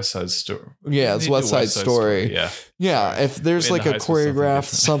the West Side Story? Yeah, it's West Side Story. Yeah. If there's like a choreographed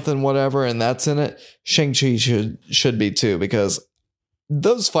something whatever, and that's in it, Shang-Chi should be too, because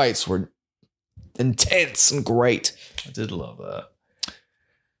those fights were intense and great. I did love that.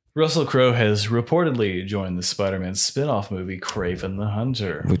 Russell Crowe has reportedly joined the Spider-Man spin-off movie Kraven the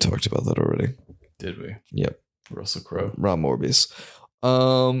Hunter. We talked about that already. Did we? Yep. Russell Crowe. Ron Morbius.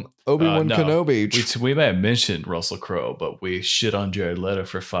 Obi-Wan Kenobi. We may have mentioned Russell Crowe, but we shit on Jared Leto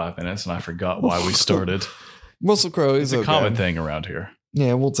for 5 minutes, and I forgot why we started. Russell Crowe is a common thing around here.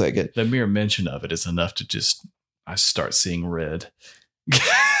 Yeah, we'll take it. The mere mention of it is enough to just... I start seeing red.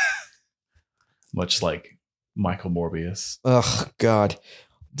 Much like Michael Morbius. Oh, God.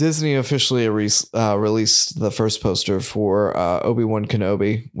 Disney officially released the first poster for Obi-Wan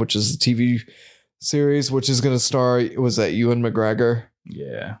Kenobi, which is a TV series, which is going to star, was that Ewan McGregor?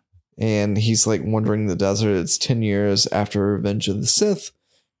 Yeah. And he's like wandering the desert. It's 10 years after Revenge of the Sith.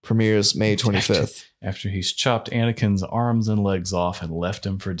 Premieres May 25th. After he's chopped Anakin's arms and legs off and left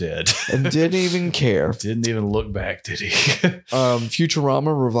him for dead. And didn't even care. Didn't even look back, did he?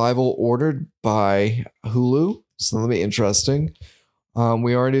 Futurama revival ordered by Hulu. So that'll be interesting.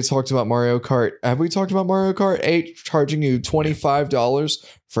 We already talked about Mario Kart. Have we talked about Mario Kart 8 charging you $25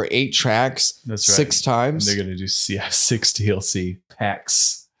 for 8 tracks? That's right. 6 times? And they're going to do 6 DLC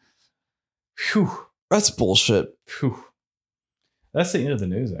packs. Phew. That's bullshit. Phew. That's the end of the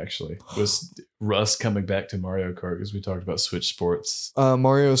news, actually. Was Russ coming back to Mario Kart because we talked about Switch Sports.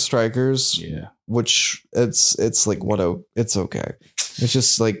 Mario Strikers. Yeah. Which it's like it's okay. It's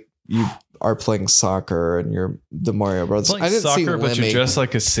just like you are playing soccer and you're the Mario Brothers. I didn't see soccer, but you're dressed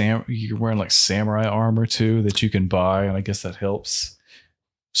like you're wearing like samurai armor too that you can buy, and I guess that helps.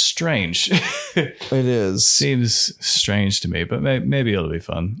 Strange. It is. Seems strange to me, but maybe it'll be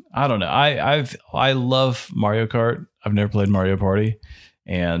fun. I don't know. I love Mario Kart. I've never played Mario Party,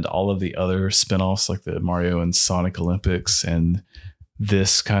 and all of the other spinoffs like the Mario and Sonic Olympics and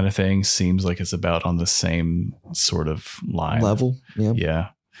this kind of thing seems like it's about on the same sort of line level. Yeah.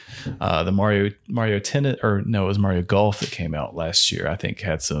 The Mario Tennis, or no, it was Mario Golf that came out last year. I think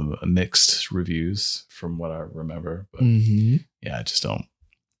had some mixed reviews from what I remember. But yeah, I just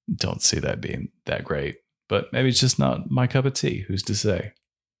don't see that being that great. But maybe it's just not my cup of tea. Who's to say?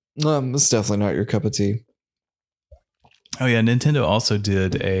 It's definitely not your cup of tea. Oh yeah, Nintendo also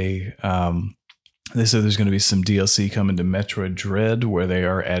did they said there's going to be some DLC coming to Metroid Dread where they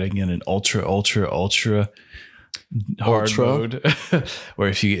are adding in an ultra hard mode where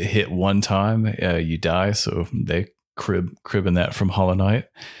if you get hit one time, you die. So they cribbing that from Hollow Knight.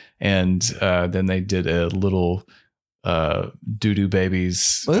 And then they did a little Doo-Doo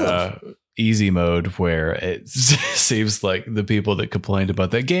Babies easy mode where it seems like the people that complained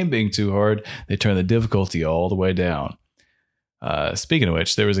about that game being too hard, they turned the difficulty all the way down. Speaking of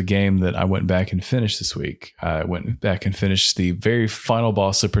which, there was a game that I went back and finished this week. I went back and finished the very final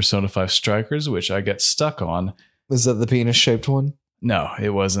boss of Persona 5 Strikers, which I got stuck on. Was that the penis-shaped one? No, it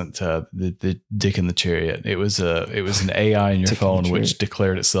wasn't the Dick in the Chariot. It was an AI in your phone which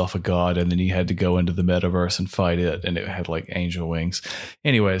declared itself a god, and then you had to go into the metaverse and fight it, and it had like angel wings.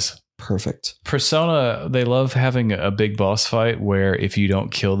 Anyways, perfect. Persona, they love having a big boss fight where if you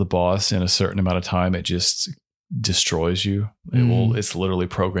don't kill the boss in a certain amount of time, it just destroys you. It's literally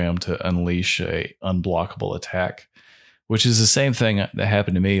programmed to unleash a unblockable attack, which is the same thing that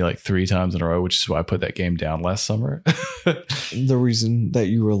happened to me like 3 times in a row, which is why I put that game down last summer. The reason that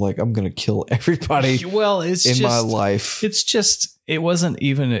you were like, I'm going to kill everybody my life. It's just, it wasn't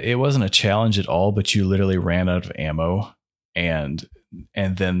a challenge at all, but you literally ran out of ammo. And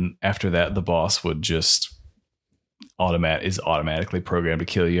then after that, the boss would just is automatically programmed to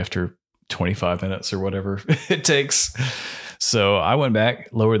kill you after 25 minutes or whatever it takes. So I went back,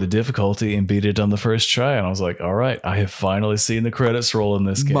 lowered the difficulty, and beat it on the first try. And I was like, all right, I have finally seen the credits roll in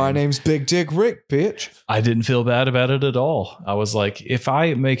this game. My name's Big Dick Rick, bitch. I didn't feel bad about it at all. I was like, if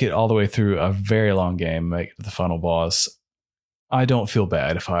I make it all the way through a very long game, make it to the final boss, I don't feel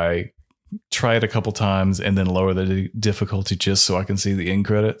bad if I try it a couple times and then lower the difficulty just so I can see the end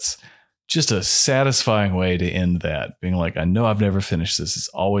credits. Just a satisfying way to end that, being like, I know I've never finished this. It's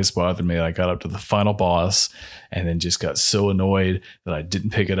always bothered me. I got up to the final boss and then just got so annoyed that I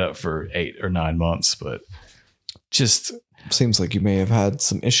didn't pick it up for 8 or 9 months. But just seems like you may have had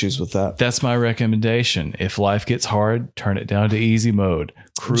some issues with that. That's my recommendation. If life gets hard, turn it down to easy mode.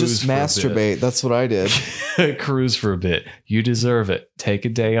 Cruise, just masturbate. That's what I did. Cruise for a bit. You deserve it. Take a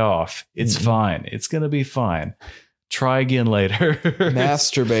day off. It's fine. It's going to be fine. Try again later.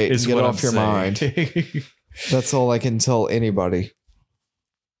 Masturbate and get off your mind. That's all I can tell anybody.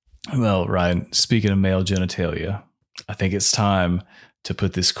 Well, Ryan, speaking of male genitalia, I think it's time to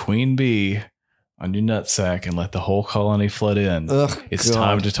put this queen bee on your nutsack and let the whole colony flood in. It's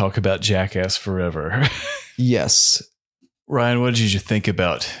time to talk about Jackass Forever. Yes. Ryan, what did you think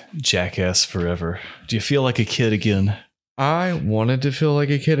about Jackass Forever? Do you feel like a kid again? I wanted to feel like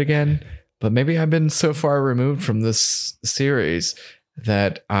a kid again. But maybe I've been so far removed from this series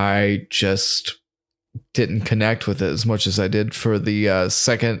that I just didn't connect with it as much as I did for the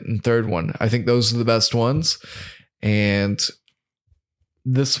second and third one. I think those are the best ones. And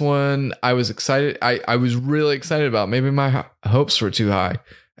this one, I was excited. I was really excited about. Maybe my hopes were too high.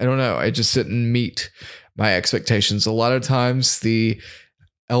 I don't know. I just didn't meet my expectations. A lot of times the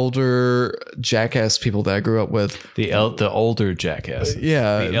elder jackass people that I grew up with, the older jackasses, the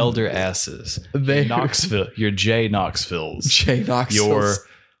elder asses, they Knoxville, your Jay Knoxvilles, your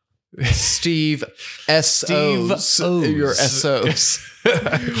Steve S.O.'s, your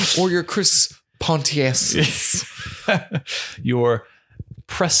S.O.'s, or your Chris Pontiacs, your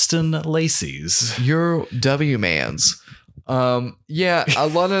Preston Lacey's, your W-Mans. A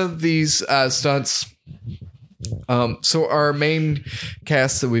lot of these stunts. So our main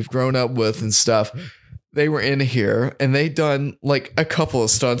cast that we've grown up with and stuff, they were in here and they done like a couple of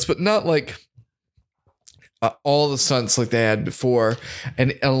stunts, but not like all the stunts like they had before.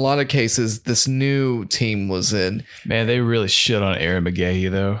 And in a lot of cases, this new team was in. Man, they really shit on Aaron McGahee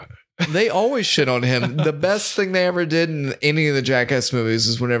though. They always shit on him. The best thing they ever did in any of the Jackass movies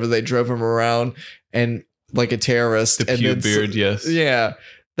is whenever they drove him around and like a terrorist. The pew beard, yes. Yeah,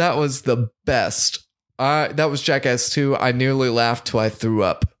 that was the best. That was Jackass 2. I nearly laughed till I threw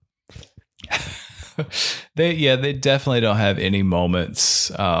up. They definitely don't have any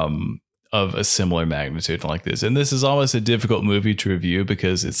moments of a similar magnitude like this. And this is almost a difficult movie to review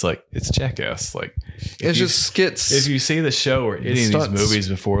because it's Jackass. Like it's just skits. If you see the show or any of these movies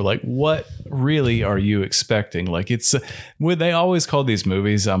before, like what really are you expecting? Like it's when they always call these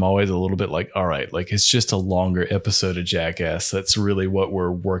movies, I'm always a little bit like, all right, like it's just a longer episode of Jackass. That's really what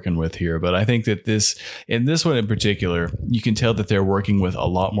we're working with here. But I think that in this one in particular, you can tell that they're working with a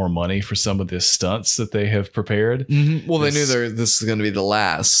lot more money for some of the stunts that they have prepared. Mm-hmm. Well, they knew this is going to be the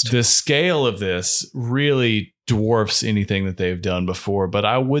last. The scale of this really dwarfs anything that they've done before, but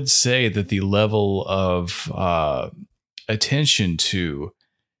I would say that the level of attention to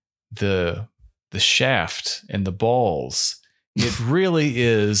the shaft and the balls, it really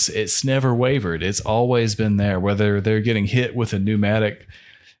is, it's never wavered. It's always been there, whether they're getting hit with a pneumatic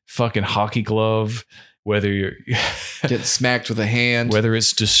fucking hockey glove, whether you're get smacked with a hand, whether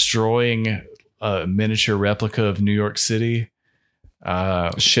it's destroying a miniature replica of New York City,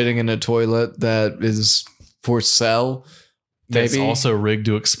 shitting in a toilet that is for sale. That's also rigged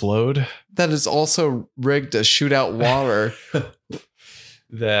to explode. That is also rigged to shoot out water.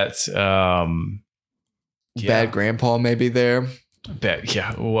 That Bad Grandpa maybe there.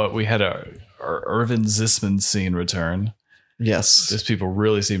 What we had our Irvin Zisman scene return. Yes. Those people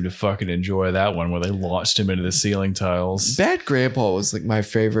really seem to fucking enjoy that one where they launched him into the ceiling tiles. Bad Grandpa was like my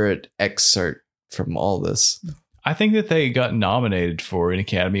favorite excerpt from all this. I think that they got nominated for an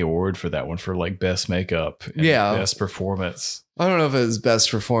Academy Award for that one for like best makeup and best performance. I don't know if it was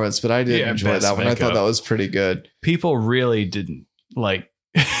best performance, but I did enjoy that one. I thought that was pretty good. People really didn't like.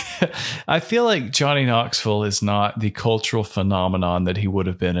 I feel like Johnny Knoxville is not the cultural phenomenon that he would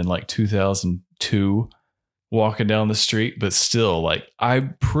have been in like 2002 walking down the street, but still, like,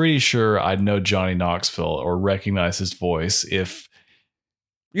 I'm pretty sure I'd know Johnny Knoxville or recognize his voice if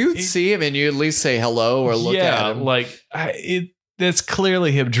you'd see him and you at least say hello or look at him. Like that's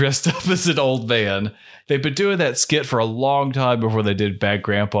clearly him dressed up as an old man. They've been doing that skit for a long time before they did Bad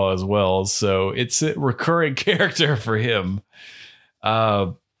Grandpa as well, so it's a recurring character for him.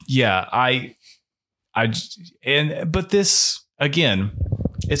 But this again,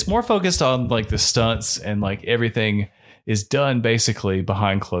 it's more focused on like the stunts and like everything is done basically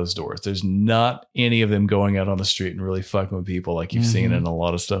behind closed doors. There's not any of them going out on the street and really fucking with people like you've seen in a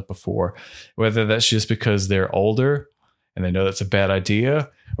lot of stuff before, whether that's just because they're older and they know that's a bad idea,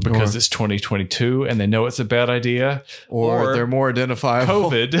 or because it's 2022 and they know it's a bad idea, or they're more identifiable.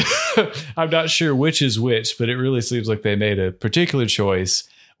 COVID. I'm not sure which is which, but it really seems like they made a particular choice.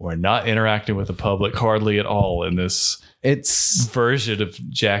 We're not interacting with the public hardly at all in this version of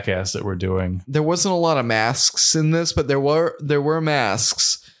Jackass that we're doing. There wasn't a lot of masks in this, but there were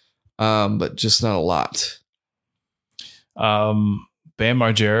masks, but just not a lot. Bam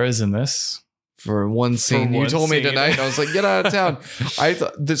Margera is in this. For one scene. You told me tonight, and I was like, get out of town. I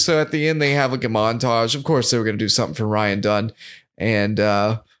thought so at the end they have like a montage. Of course, they were going to do something for Ryan Dunn. And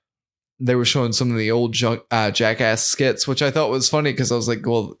they were showing some of the old Jackass skits, which I thought was funny because I was like,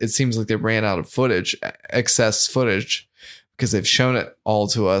 well, it seems like they ran out of footage, excess footage, because they've shown it all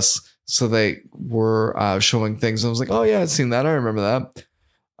to us. So they were showing things. And I was like, oh, yeah, I've seen that. I remember that.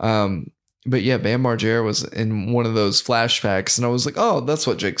 But yeah, Bam Margera was in one of those flashbacks. And I was like, oh, that's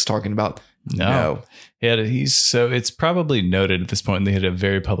what Jake's talking about. No. So it's probably noted at this point they had a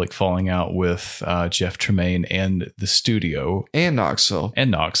very public falling out with Jeff Tremaine and the studio. And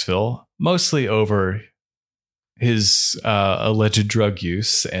Knoxville. Mostly over his alleged drug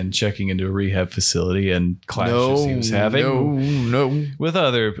use and checking into a rehab facility and clashes he was having with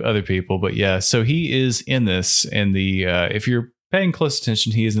other people. But yeah, so he is in this. And if you're paying close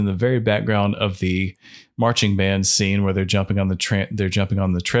attention, he is in the very background of the marching band scene where they're jumping on the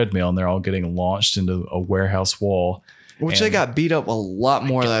treadmill and they're all getting launched into a warehouse wall. Which they got beat up a lot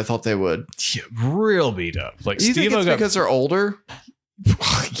more than I thought they would. Yeah, real beat up. Like, do you think it's because they're older?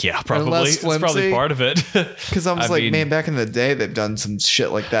 Yeah, probably. It's probably part of it. Because I was man, back in the day, they've done some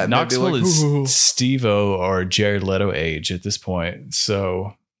shit like that. Knoxville is Steve-O or Jared Leto age at this point.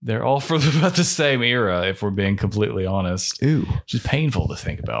 So they're all from about the same era, if we're being completely honest. Ooh. Which is painful to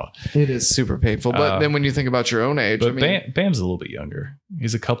think about. It is super painful. But then when you think about your own age. But Bam's a little bit younger.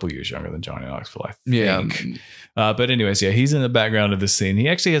 He's a couple years younger than Johnny Knoxville, I think. Yeah. But anyways, yeah, he's in the background of this scene. He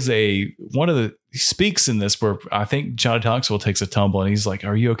actually has he speaks in this where I think Johnny Knoxville takes a tumble and he's like,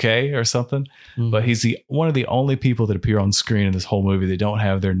 "Are you okay?" or something. Mm-hmm. But he's one of the only people that appear on screen in this whole movie. They don't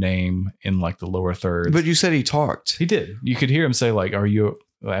have their name in like the lower thirds. But you said he talked. He did. You could hear him say like, "Are you?"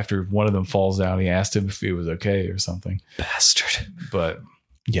 After one of them falls down, he asked him if he was okay or something. Bastard. But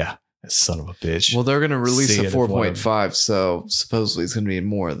yeah, son of a bitch. Well, they're going to release a 4.5, so supposedly it's going to be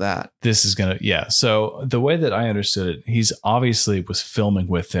more of that. This is going to, yeah. So the way that I understood it, he's obviously was filming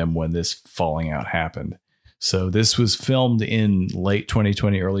with them when this falling out happened. So this was filmed in late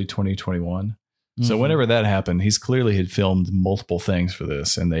 2020, early 2021. Mm-hmm. So whenever that happened, he's clearly had filmed multiple things for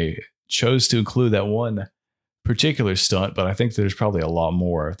this, and they chose to include that one particular stunt, but I think there's probably a lot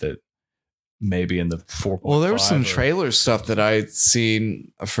more that maybe in the 4.5. Well, there was some trailer stuff that I'd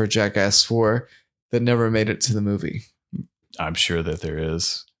seen for Jackass 4 that never made it to the movie. I'm sure that there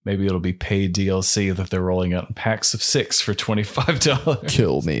is. Maybe it'll be paid DLC that they're rolling out in packs of 6 for $25.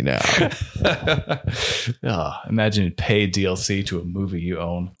 Kill me now. Imagine paid DLC to a movie you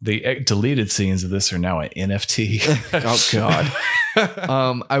own. The deleted scenes of this are now an NFT. Oh,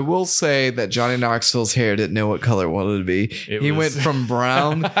 God. I will say that Johnny Knoxville's hair didn't know what color it wanted to be. He went from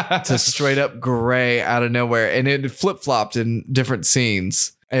brown to straight up gray out of nowhere, and it flip-flopped in different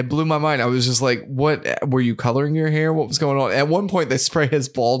scenes. It blew my mind. I was just like, what? Were you coloring your hair? What was going on? At one point, they spray his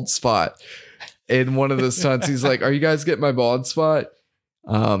bald spot in one of the stunts. He's like, "Are you guys getting my bald spot?"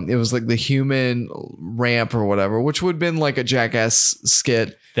 It was like the human ramp or whatever, which would have been like a Jackass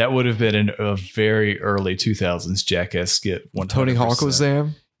skit. That would have been in a very early 2000s Jackass skit. 100%. Tony Hawk was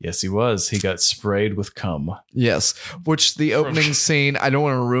there. Yes, he was. He got sprayed with cum. Yes, which the opening scene, I don't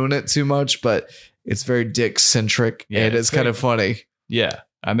want to ruin it too much, but it's very dick-centric, and it's kind of funny. Yeah.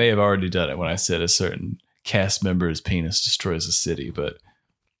 I may have already done it when I said a certain cast member's penis destroys a city, but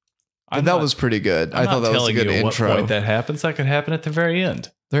that was pretty good. I thought that was a good intro. What point that happens, that could happen at the very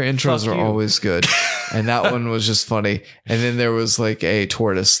end. Their intros are always good. And that one was just funny. And then there was like a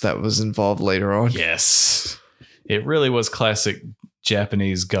tortoise that was involved later on. Yes. It really was classic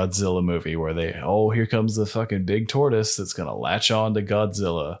Japanese Godzilla movie where here comes the fucking big tortoise that's going to latch on to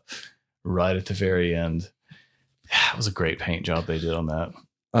Godzilla right at the very end. It was a great paint job they did on that.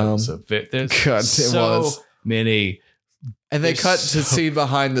 There's many, and they cut to see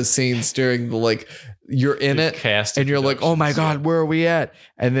behind the scenes during the you're in it cast and you're like, oh my God, where are we at?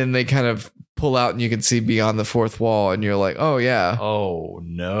 And then they kind of pull out and you can see beyond the fourth wall and you're like, oh yeah. Oh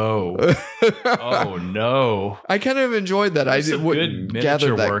no. Oh no. I kind of enjoyed that. There's wouldn't good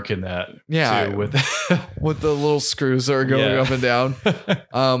gather that work in that. Yeah. Too, with the little screws that are going up and down.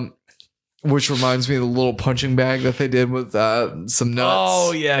 Which reminds me of the little punching bag that they did with some nuts.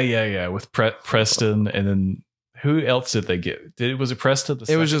 Oh, yeah. With Preston. And then who else did they get? Was it Preston?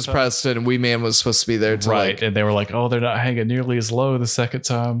 It was just Preston. And Wee Man was supposed to be there. And they were like, oh, they're not hanging nearly as low the second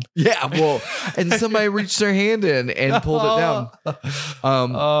time. Yeah, well, and somebody reached their hand in and pulled it down.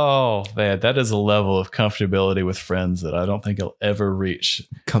 Oh, man, that is a level of comfortability with friends that I don't think I'll ever reach.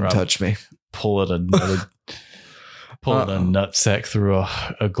 Come touch me. Pulling a nutsack through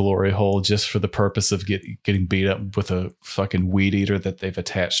a glory hole just for the purpose of getting beat up with a fucking weed eater that they've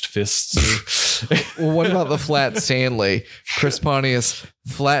attached fists to. Well, what about the flat Stanley? Chris Pontius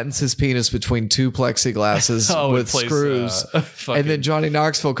flattens his penis between two plexiglasses with screws. And then Johnny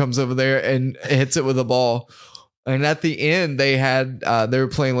Knoxville comes over there and hits it with a ball. And at the end, they were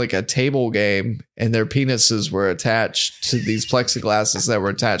playing like a table game and their penises were attached to these plexiglasses that were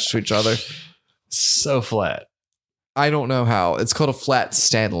attached to each other. So flat. I don't know how. It's called a flat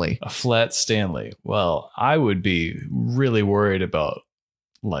Stanley. A flat Stanley. Well, I would be really worried about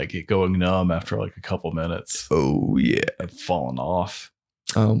it going numb after a couple minutes. Oh yeah, and falling off.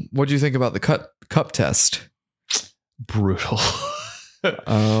 What do you think about the cup test? Brutal.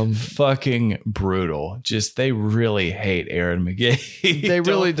 Fucking brutal. Just they really hate Aaron McGee. They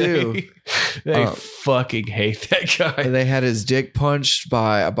really do. They fucking hate that guy. They had his dick punched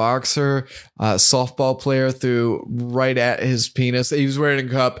by a boxer, a softball player threw right at his penis. He was wearing a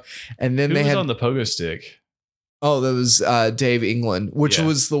cup, and then Who was on the pogo stick. Oh, that was Dave England, which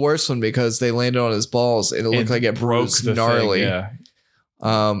was the worst one because they landed on his balls and it looked like it broke gnarly.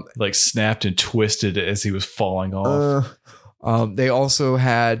 Like snapped and twisted as he was falling off. They also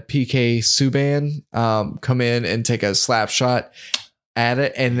had PK Subban come in and take a slap shot at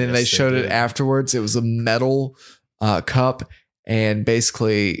it, and then they showed it afterwards. It was a metal cup, and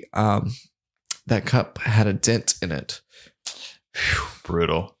basically that cup had a dent in it. Whew,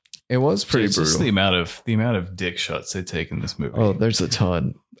 brutal. It was pretty brutal. Just the amount of dick shots they take in this movie. Oh, there's a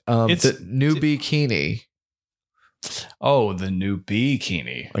ton. It's the new bikini. Oh, the new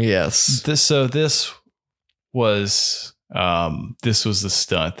bikini. Yes. This was the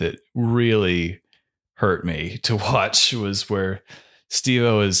stunt that really hurt me to watch, was where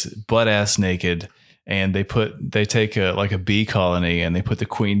Steve-O is butt ass naked, and they take a bee colony and they put the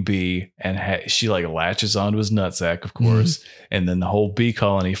queen bee, and she like latches onto his nutsack, of course, and then the whole bee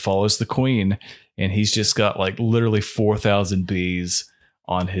colony follows the queen, and he's just got like literally 4,000 bees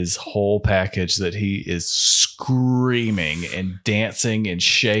on his whole package that he is screaming and dancing and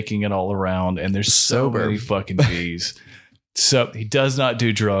shaking it all around, and there's so many fucking bees. So he does not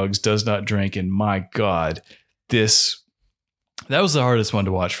do drugs, does not drink, and my God, that was the hardest one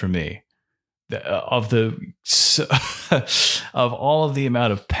to watch for me. Of all of the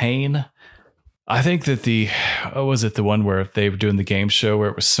amount of pain, I think that the one where they were doing the game show where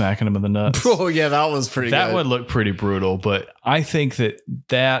it was smacking him in the nuts? Oh yeah, that was pretty. That one looked pretty brutal, but I think that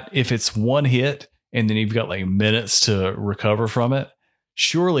if it's one hit and then you've got like minutes to recover from it,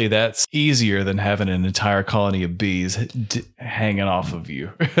 surely that's easier than having an entire colony of bees hanging off of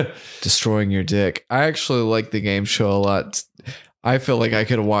you, destroying your dick. I actually like the game show a lot. I feel like I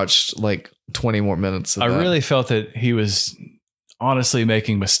could have watched like 20 more minutes of that. Really felt that he was honestly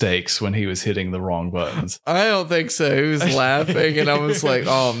making mistakes when he was hitting the wrong buttons. I don't think so. He was laughing and I was like,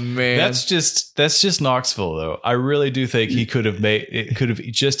 oh man. That's just Knoxville though. I really do think he could have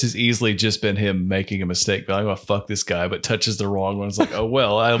just as easily just been him making a mistake. But I'm gonna fuck this guy, but touches the wrong one. It's like, oh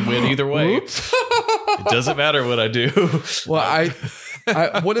well, I win either way. It doesn't matter what I do. Well,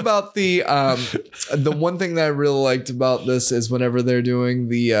 what about the one thing that I really liked about this is whenever they're doing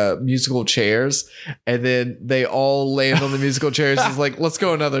the musical chairs and then they all land on the musical chairs, it's like, let's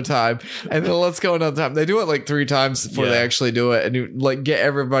go another time. And then let's go another time. They do it like 3 times before they actually do it. And you like get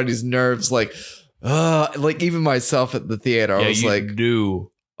everybody's nerves like even myself at the theater, I was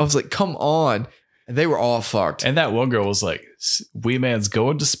like, come on. And they were all fucked. And that one girl was like, Wee Man's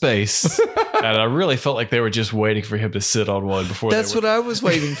going to space. And I really felt like they were just waiting for him to sit on one before. That's what I was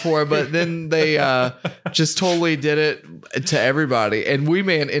waiting for. But then they just totally did it to everybody. And Wee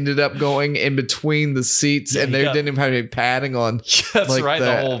Man ended up going in between the seats and they didn't even have any padding on. That's like right.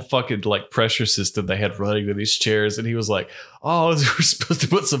 The whole fucking like pressure system they had running to these chairs. And he was like, oh, we're supposed to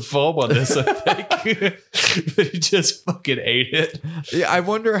put some foam on this, I think. But he just fucking ate it. Yeah, I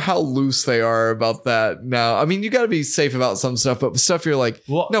wonder how loose they are about that now. I mean, you got to be safe about some stuff, but stuff you're like,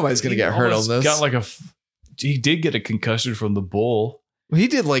 nobody's going to get hurt on this. He did get a concussion from the bull. He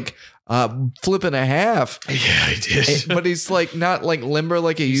did like flip and a half. Yeah, he did. But he's like not like limber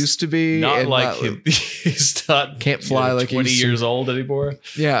like he used to be. Not like him. He's not can't fly like 20 years old anymore.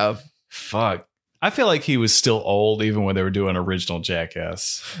 Yeah. Fuck. I feel like he was still old even when they were doing original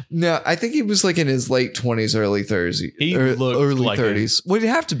Jackass. No, I think he was like in his late 20s, early 30s. He looked early like 30s. What did it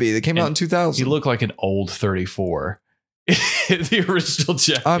have to be? They came out in 2000. He looked like an old 34. The original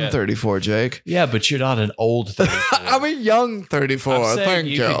Jackass. I'm 34, Jake. Yeah, but you're not an old 34. I'm a young 34. Thank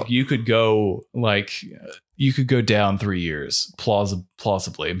you. You could go down 3 years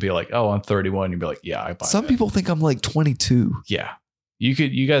plausibly and be like, oh, I'm 31. You'd be like, yeah, I buy Some that. people think I'm like 22. Yeah.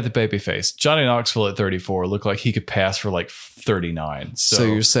 You got the baby face. Johnny Knoxville at 34 looked like he could pass for like 39. So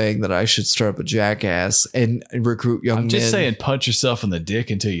you're saying that I should start up a Jackass and recruit young men? I'm just saying punch yourself in the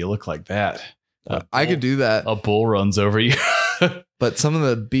dick until you look like that. I could do that. A bull runs over you. But some of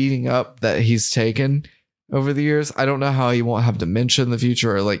the beating up that he's taken over the years, I don't know how he won't have dementia in the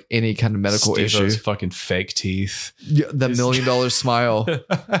future or like any kind of medical issue. Fucking fake teeth. Yeah, the $1 million smile.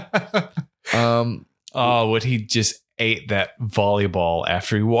 What he just ate that volleyball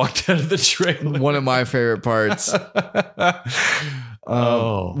after he walked out of the trailer. One of my favorite parts.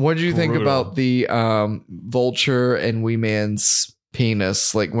 What did you think about the vulture and Wee Man's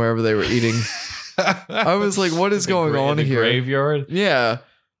penis? Like wherever they were eating, I was like, "What is going on here?" Graveyard. Yeah,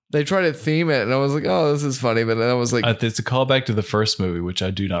 they try to theme it, and I was like, "Oh, this is funny," but then I was like, "It's a callback to the first movie, which I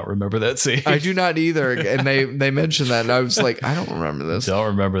do not remember that scene." I do not either, and they mentioned that, and I was like, "I don't remember this." Don't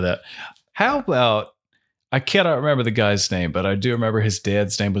remember that. How about? I cannot remember the guy's name, but I do remember his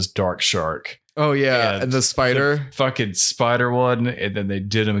dad's name was Dark Shark. Oh yeah, and the spider, the fucking spider one, and then they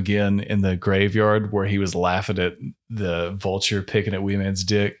did him again in the graveyard where he was laughing at the vulture picking at Wee Man's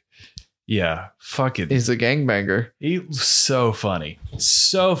dick. Yeah, fucking. He's a gangbanger. He was so funny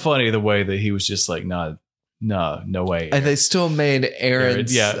the way that he was just like, no way. And they still made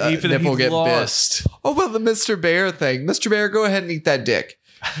Aaron's even nipple get lost. bit. Oh, about the Mr. Bear thing. Mr. Bear, go ahead and eat that dick.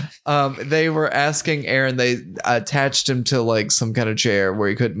 They were asking Aaron, they attached him to like some kind of chair where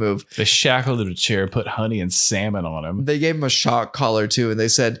he couldn't move. They shackled him to a chair, put honey and salmon on him. They gave him a shock collar too, and they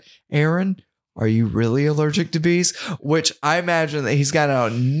said, Aaron, are you really allergic to bees? Which I imagine that he's got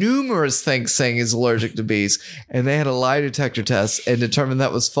out numerous things saying he's allergic to bees, and they had a lie detector test and determined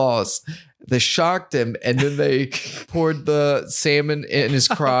that was false. They shocked him, and then they poured the salmon in his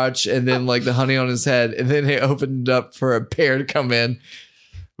crotch and then like the honey on his head, and then they opened it up for a bear to come in.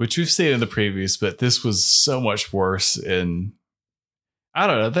 Which we've seen in the previews, but this was so much worse. And I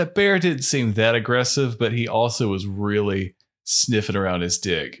don't know, that bear didn't seem that aggressive, but he also was really sniffing around his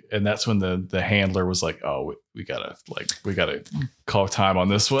dick. And that's when the handler was like, oh, we gotta call time on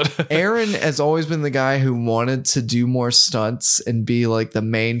this one. Aaron has always been the guy who wanted to do more stunts and be like the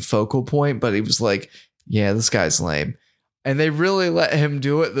main focal point, but he was like, yeah, this guy's lame. And they really let him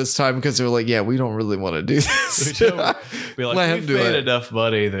do it this time because they were like, yeah, we don't really want to do this. We've made enough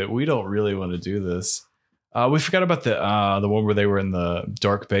money that we don't really want to do this. We forgot about the one where they were in the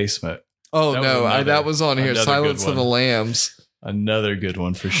dark basement. Oh, that was on here. Silence of the Lambs. Another good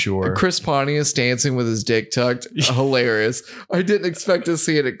one for sure. Chris Pontius dancing with his dick tucked. Hilarious. I didn't expect to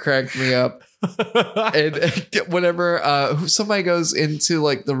see it. It cracked me up. And whenever somebody goes into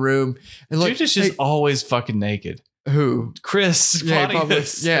like the room and like, dude is just always fucking naked. Who? Chris. Yeah,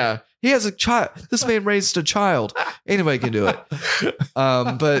 yeah. He has a child. This man raised a child. Anybody can do it.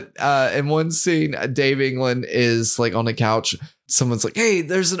 But in one scene, Dave England is like on a couch. Someone's like, hey,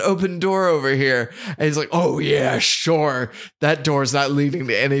 there's an open door over here. And he's like, oh, yeah, sure. That door's not leading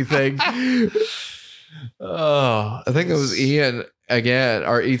to anything. I think it was Ethan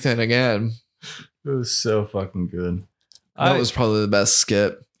again. It was so fucking good. That was probably the best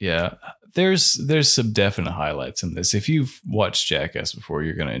skit. Yeah. There's some definite highlights in this. If you've watched Jackass before,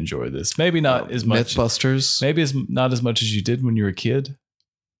 you're going to enjoy this. Maybe not as much. Mythbusters. Maybe not as much as you did when you were a kid.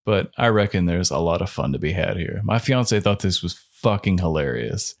 But I reckon there's a lot of fun to be had here. My fiance thought this was fucking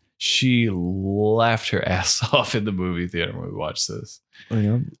hilarious. She laughed her ass off in the movie theater when we watched this.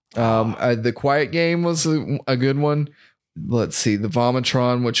 Yeah. The Quiet Game was a good one. Let's see, the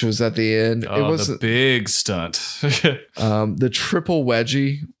Vomitron, which was at the end. Oh, it was the big stunt. The triple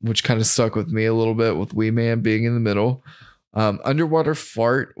wedgie, which kind of stuck with me a little bit, with Wee Man being in the middle. Underwater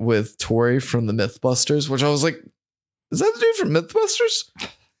fart with Tori from the Mythbusters, which I was like, is that the dude from Mythbusters?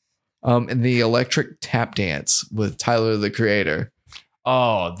 And the electric tap dance with Tyler, the Creator.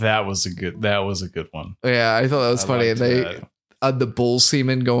 Oh, that was a good one. Yeah, I thought that was funny. And they the bull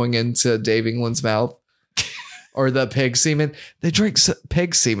semen going into Dave England's mouth. Or the pig semen. They drink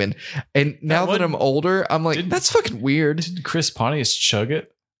pig semen. And now that I'm older, I'm like, that's fucking weird. Did Chris Pontius chug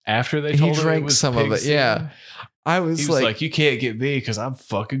it after they told him drank it was some of it? semen? Yeah. He was like, you can't get me because I'm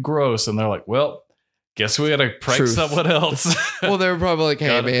fucking gross. And they're like, well, guess we gotta prank someone else. Well, they were probably like,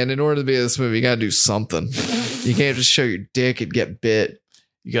 hey, man, in order to be in this movie, you gotta do something. You can't just show your dick and get bit.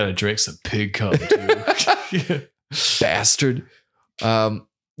 You gotta drink some pig cum too. Bastard.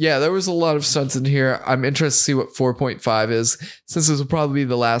 Yeah, there was a lot of stunts in here. I'm interested to see what 4.5 is. Since this will probably be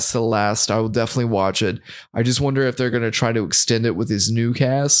the last to the last, I will definitely watch it. I just wonder if they're going to try to extend it with his new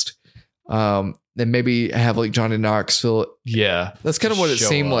cast. And maybe have like Johnny Knoxville. Yeah. That's kind of what it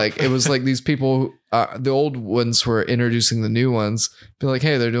seemed like. It was like these people, the old ones were introducing the new ones. Be like,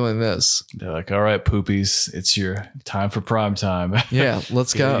 hey, they're doing this. They're like, all right, poopies, it's your time for prime time. Yeah,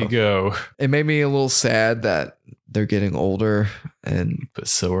 let's go. There you go. It made me a little sad that they're getting older, but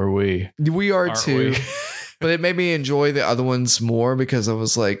so are we. We are too. But it made me enjoy the other ones more because I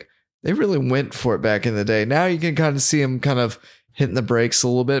was like, they really went for it back in the day. Now you can kind of see them kind of hitting the brakes a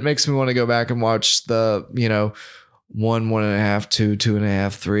little bit. It makes me want to go back and watch the, 1, 1.5, 2,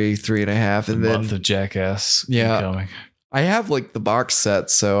 2.5, 3, 3.5, and then month of Jackass. Yeah, coming. I have like the box set,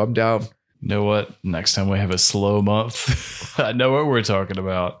 so I'm down. You know what? Next time we have a slow month, I know what we're talking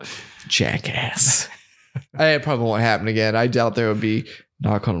about. Jackass. It probably won't happen again. I doubt there would be,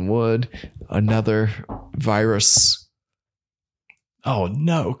 knock on wood, another virus. Oh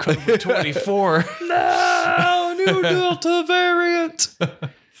no, COVID-24. No, new Delta variant.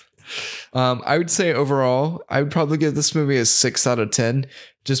 I would say overall, I would probably give this movie a 6 out of 10,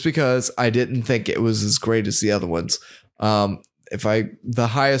 just because I didn't think it was as great as the other ones. the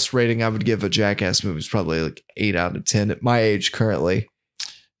highest rating I would give a Jackass movie is probably like 8 out of 10 at my age currently.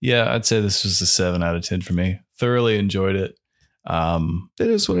 Yeah, I'd say this was a 7 out of 10 for me. Thoroughly enjoyed it. It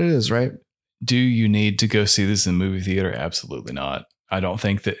is what it is, right? Do you need to go see this in the movie theater? Absolutely not. I don't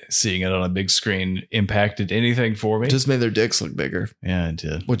think that seeing it on a big screen impacted anything for me. Just made their dicks look bigger. Yeah, it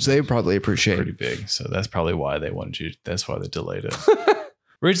did. Which they probably appreciate. Pretty big. So that's probably why they wanted you. That's why they delayed it.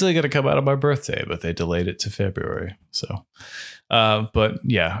 Originally going to come out on my birthday, but they delayed it to February. So, but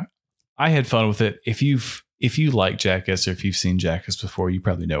yeah, I had fun with it. If you like Jackass or if you've seen Jackass before, you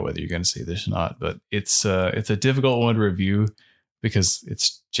probably know whether you're going to see this or not. But it's a difficult one to review because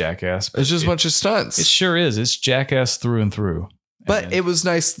it's Jackass. It's just a bunch of stunts. It sure is. It's Jackass through and through. But it was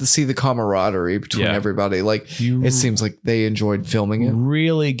nice to see the camaraderie between everybody. Like, it seems like they enjoyed filming it.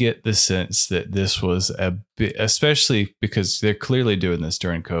 Really get the sense that this was a bit, especially because they're clearly doing this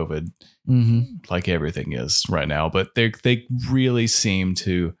during COVID, like everything is right now. But they really seem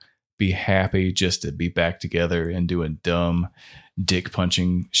to be happy just to be back together and doing dumb dick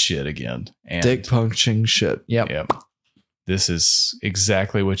punching shit again. And dick punching shit. Yep. This is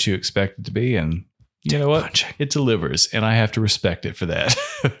exactly what you expect it to be. And you know what? Punching. It delivers, and I have to respect it for that.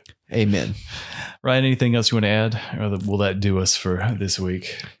 Amen. Ryan, anything else you want to add? Or will that do us for this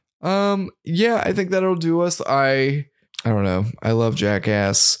week? Yeah, I think that'll do us. I don't know. I love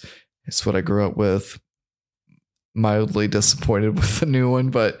Jackass. It's what I grew up with. Mildly disappointed with the new one,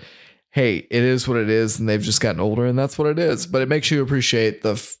 but hey, it is what it is, and they've just gotten older, and that's what it is. But it makes you appreciate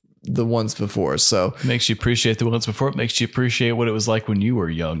the ones before. So it makes you appreciate the ones before. It makes you appreciate what it was like when you were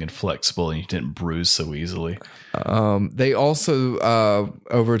young and flexible and you didn't bruise so easily. They also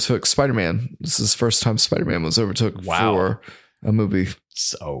overtook Spider-Man. This is the first time Spider-Man was overtook for a movie.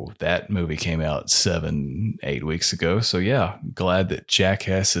 So that movie came out 7-8 weeks ago. So yeah, glad that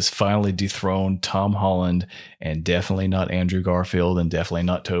Jackass has finally dethroned Tom Holland and definitely not Andrew Garfield and definitely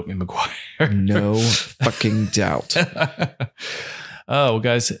not Tobey Maguire. No fucking doubt. Oh, well,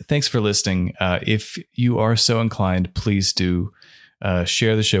 guys, thanks for listening. If you are so inclined, please do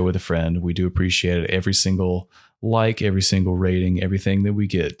share the show with a friend. We do appreciate it. Every single like, every single rating, everything that we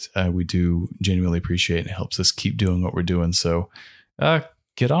get, we do genuinely appreciate it. It helps us keep doing what we're doing. So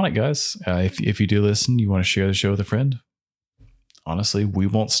get on it, guys. If you do listen, you want to share the show with a friend, honestly, we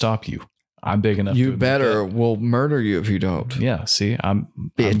won't stop you. I'm big enough. You better. We'll murder you if you don't. Yeah, see, I'm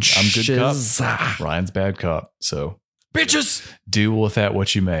good cop. Ryan's bad cop. So bitches, do with that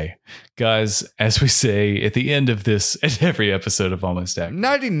what you may. Guys, as we say at the end of this and every episode of Almost Active,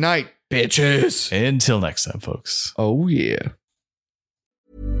 nighty night, bitches. Until next time, folks. Oh yeah.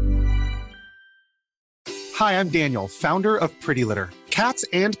 Hi, I'm Daniel, founder of Pretty Litter. Cats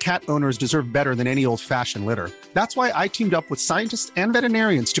and cat owners deserve better than any old-fashioned litter. That's why I teamed up with scientists and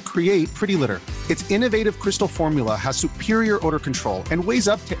veterinarians to create Pretty Litter. Its innovative crystal formula has superior odor control and weighs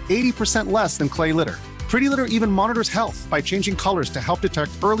up to 80% less than clay litter. Pretty Litter even monitors health by changing colors to help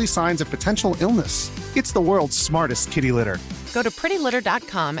detect early signs of potential illness. It's the world's smartest kitty litter. Go to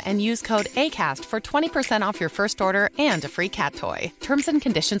prettylitter.com and use code ACAST for 20% off your first order and a free cat toy. Terms and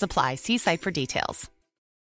conditions apply. See site for details.